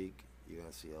 Next week you're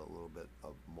gonna see a little bit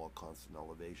of more constant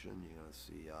elevation. You're gonna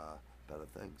see better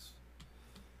things.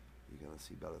 You're gonna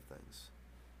see better things.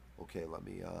 Okay, let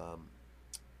me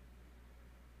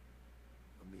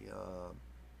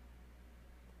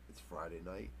it's Friday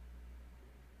night.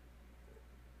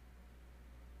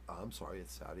 I'm sorry,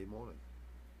 it's Saturday morning.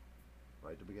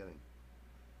 Right at the beginning.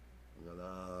 I'm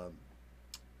gonna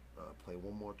play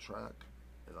one more track,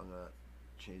 and I'm gonna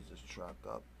change this track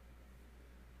up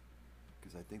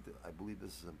because I believe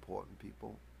this is important,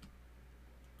 people.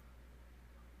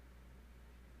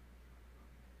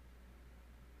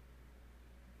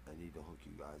 I need to hook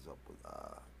you guys up with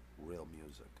real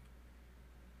music.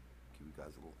 Give you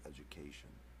guys a little education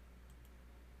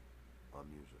on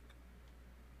music.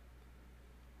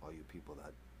 All you people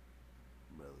that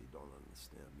really don't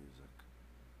understand music.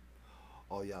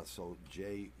 Oh yeah, so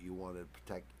Jay, you wanted to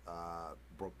protect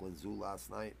Brooklyn Zoo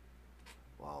last night?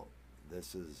 Well,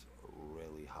 this is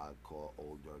really hardcore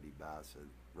old dirty bastard.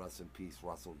 Rest in peace,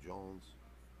 Russell Jones,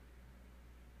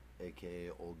 aka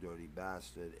Old Dirty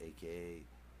Bastard, aka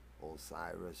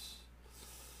Osiris.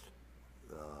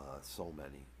 So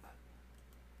many.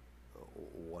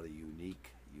 What a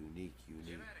unique.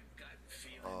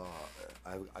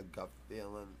 I got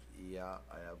feeling. Yeah,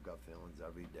 I have gut feelings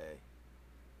every day.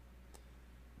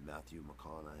 Matthew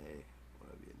McConaughey,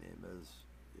 whatever your name is,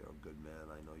 you're a good man.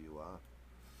 I know you are.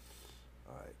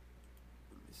 All right,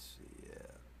 let me see.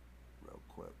 Yeah, real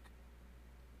quick.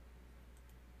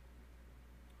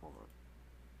 Hold on.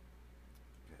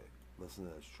 Okay, listen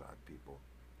to this track, people.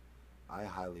 I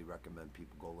highly recommend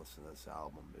people go listen to this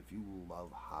album. If you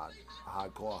love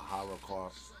hardcore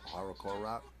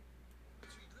rap,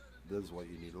 this is what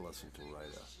you need to listen to right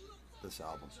here. This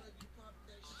album.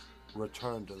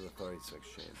 Return to the 36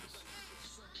 Chambers.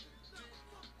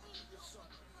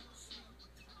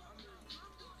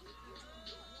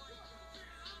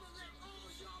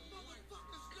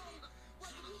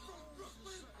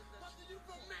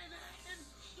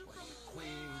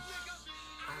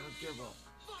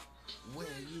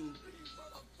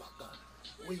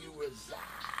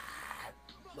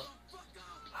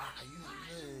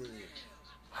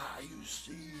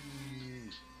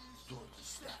 see. Start to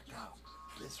stack out.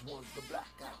 This one's the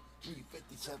blackout.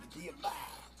 357 to your back.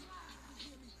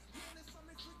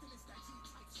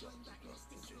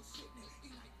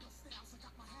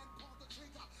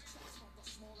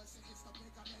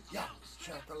 Yeah,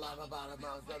 shot the lava bottom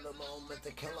out of the moment,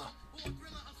 the killer.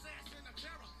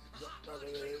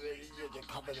 You're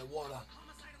covered in water.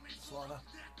 Slaughter.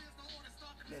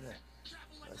 Minute.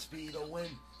 The speed of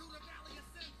wind.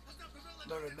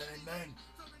 Murder man.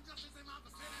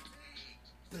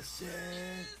 This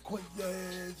is Queens.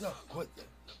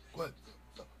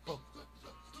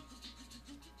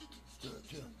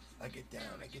 I get down,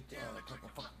 I click a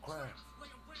fucking crown.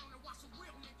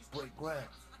 Break ground.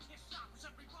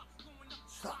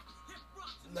 Stop.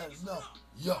 Let us know.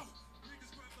 Yo.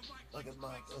 Look at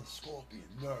my scorpion,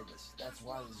 nervous. That's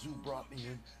why the zoo brought me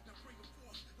in.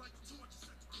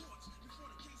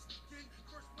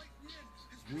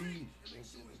 Breathe.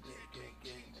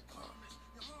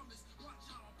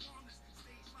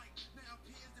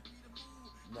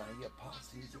 Now your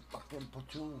posse's a fucking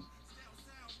platoon.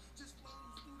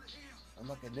 I'm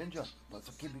like a ninja, but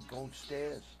I keep it going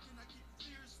stairs.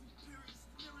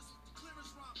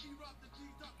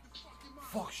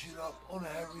 Fuck shit up, wanna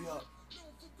hurry up.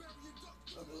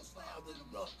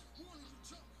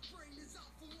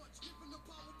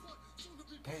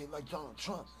 Pay like Donald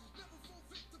Trump.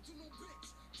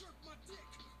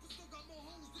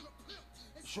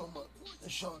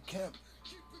 Sean Kemp.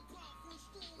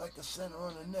 Like the center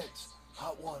on the next.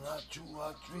 Hot 1, hot 2,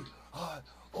 hot 3, hot.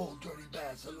 Old dirty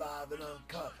bass alive and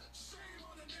uncut.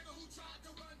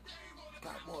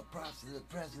 Got more props than the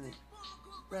president.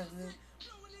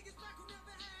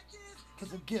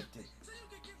 Cause I'm gifted.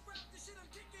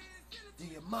 Do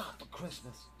your mom for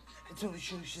Christmas. Until the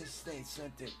shoe shit stay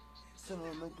scented. Still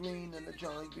on the green and the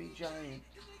Jolly Green Giant.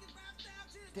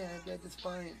 Damn, that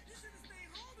defiant.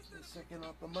 Second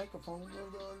off the microphone.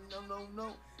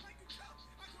 No.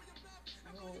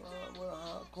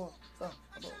 Well, hardcore. About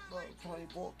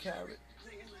 24 carat.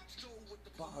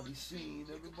 Bobby scene.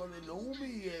 Everybody know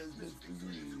me as Mr.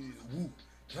 Green. Woo.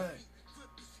 Hey.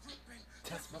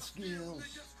 Test my skills.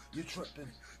 You're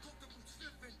tripping.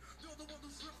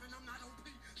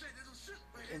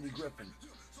 Andy Griffin.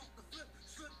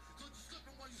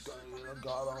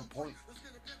 God on point.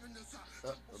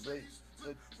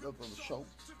 Look on the show.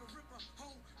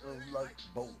 Like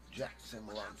Bo Jackson,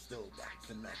 well, I'm still back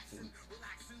to maxing.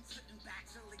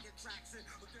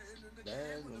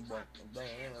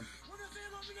 Damn.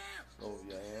 Oh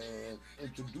yeah.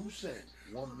 Introducing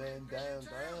one man down.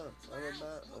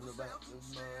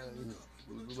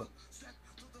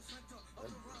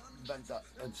 Venta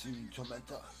and see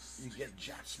Tormenta. You get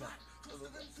jack smack.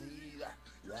 See that?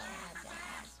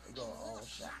 Yes. Go all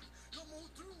shot.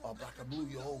 Or black and blue,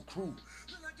 your whole crew.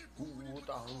 Who with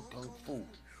the Hong Kong Fu?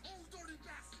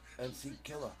 MC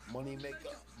Killer, Money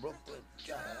Maker, Brooklyn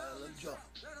Challenger.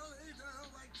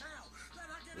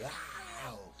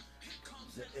 Wow.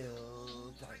 The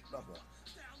ill type rubber.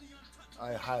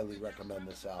 I highly recommend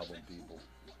this album, people.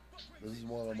 This is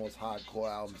one of the most hardcore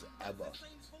albums ever.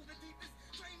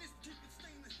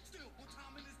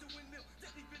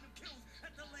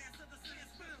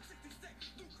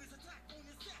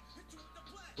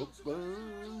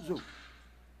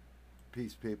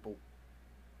 Peace, people.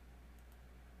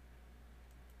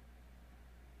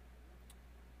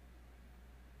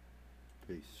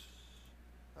 Peace.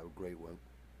 Have a great one.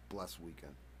 Blessed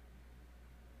weekend.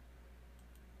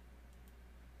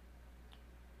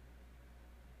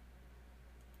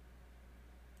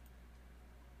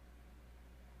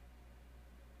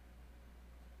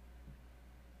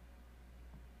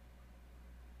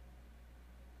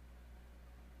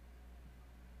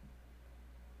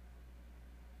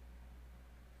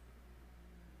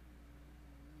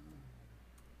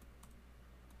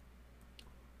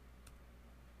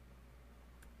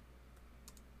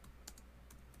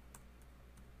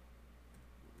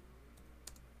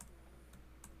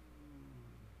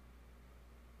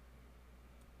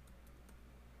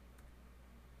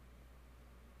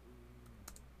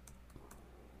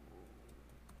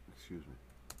 Excuse me.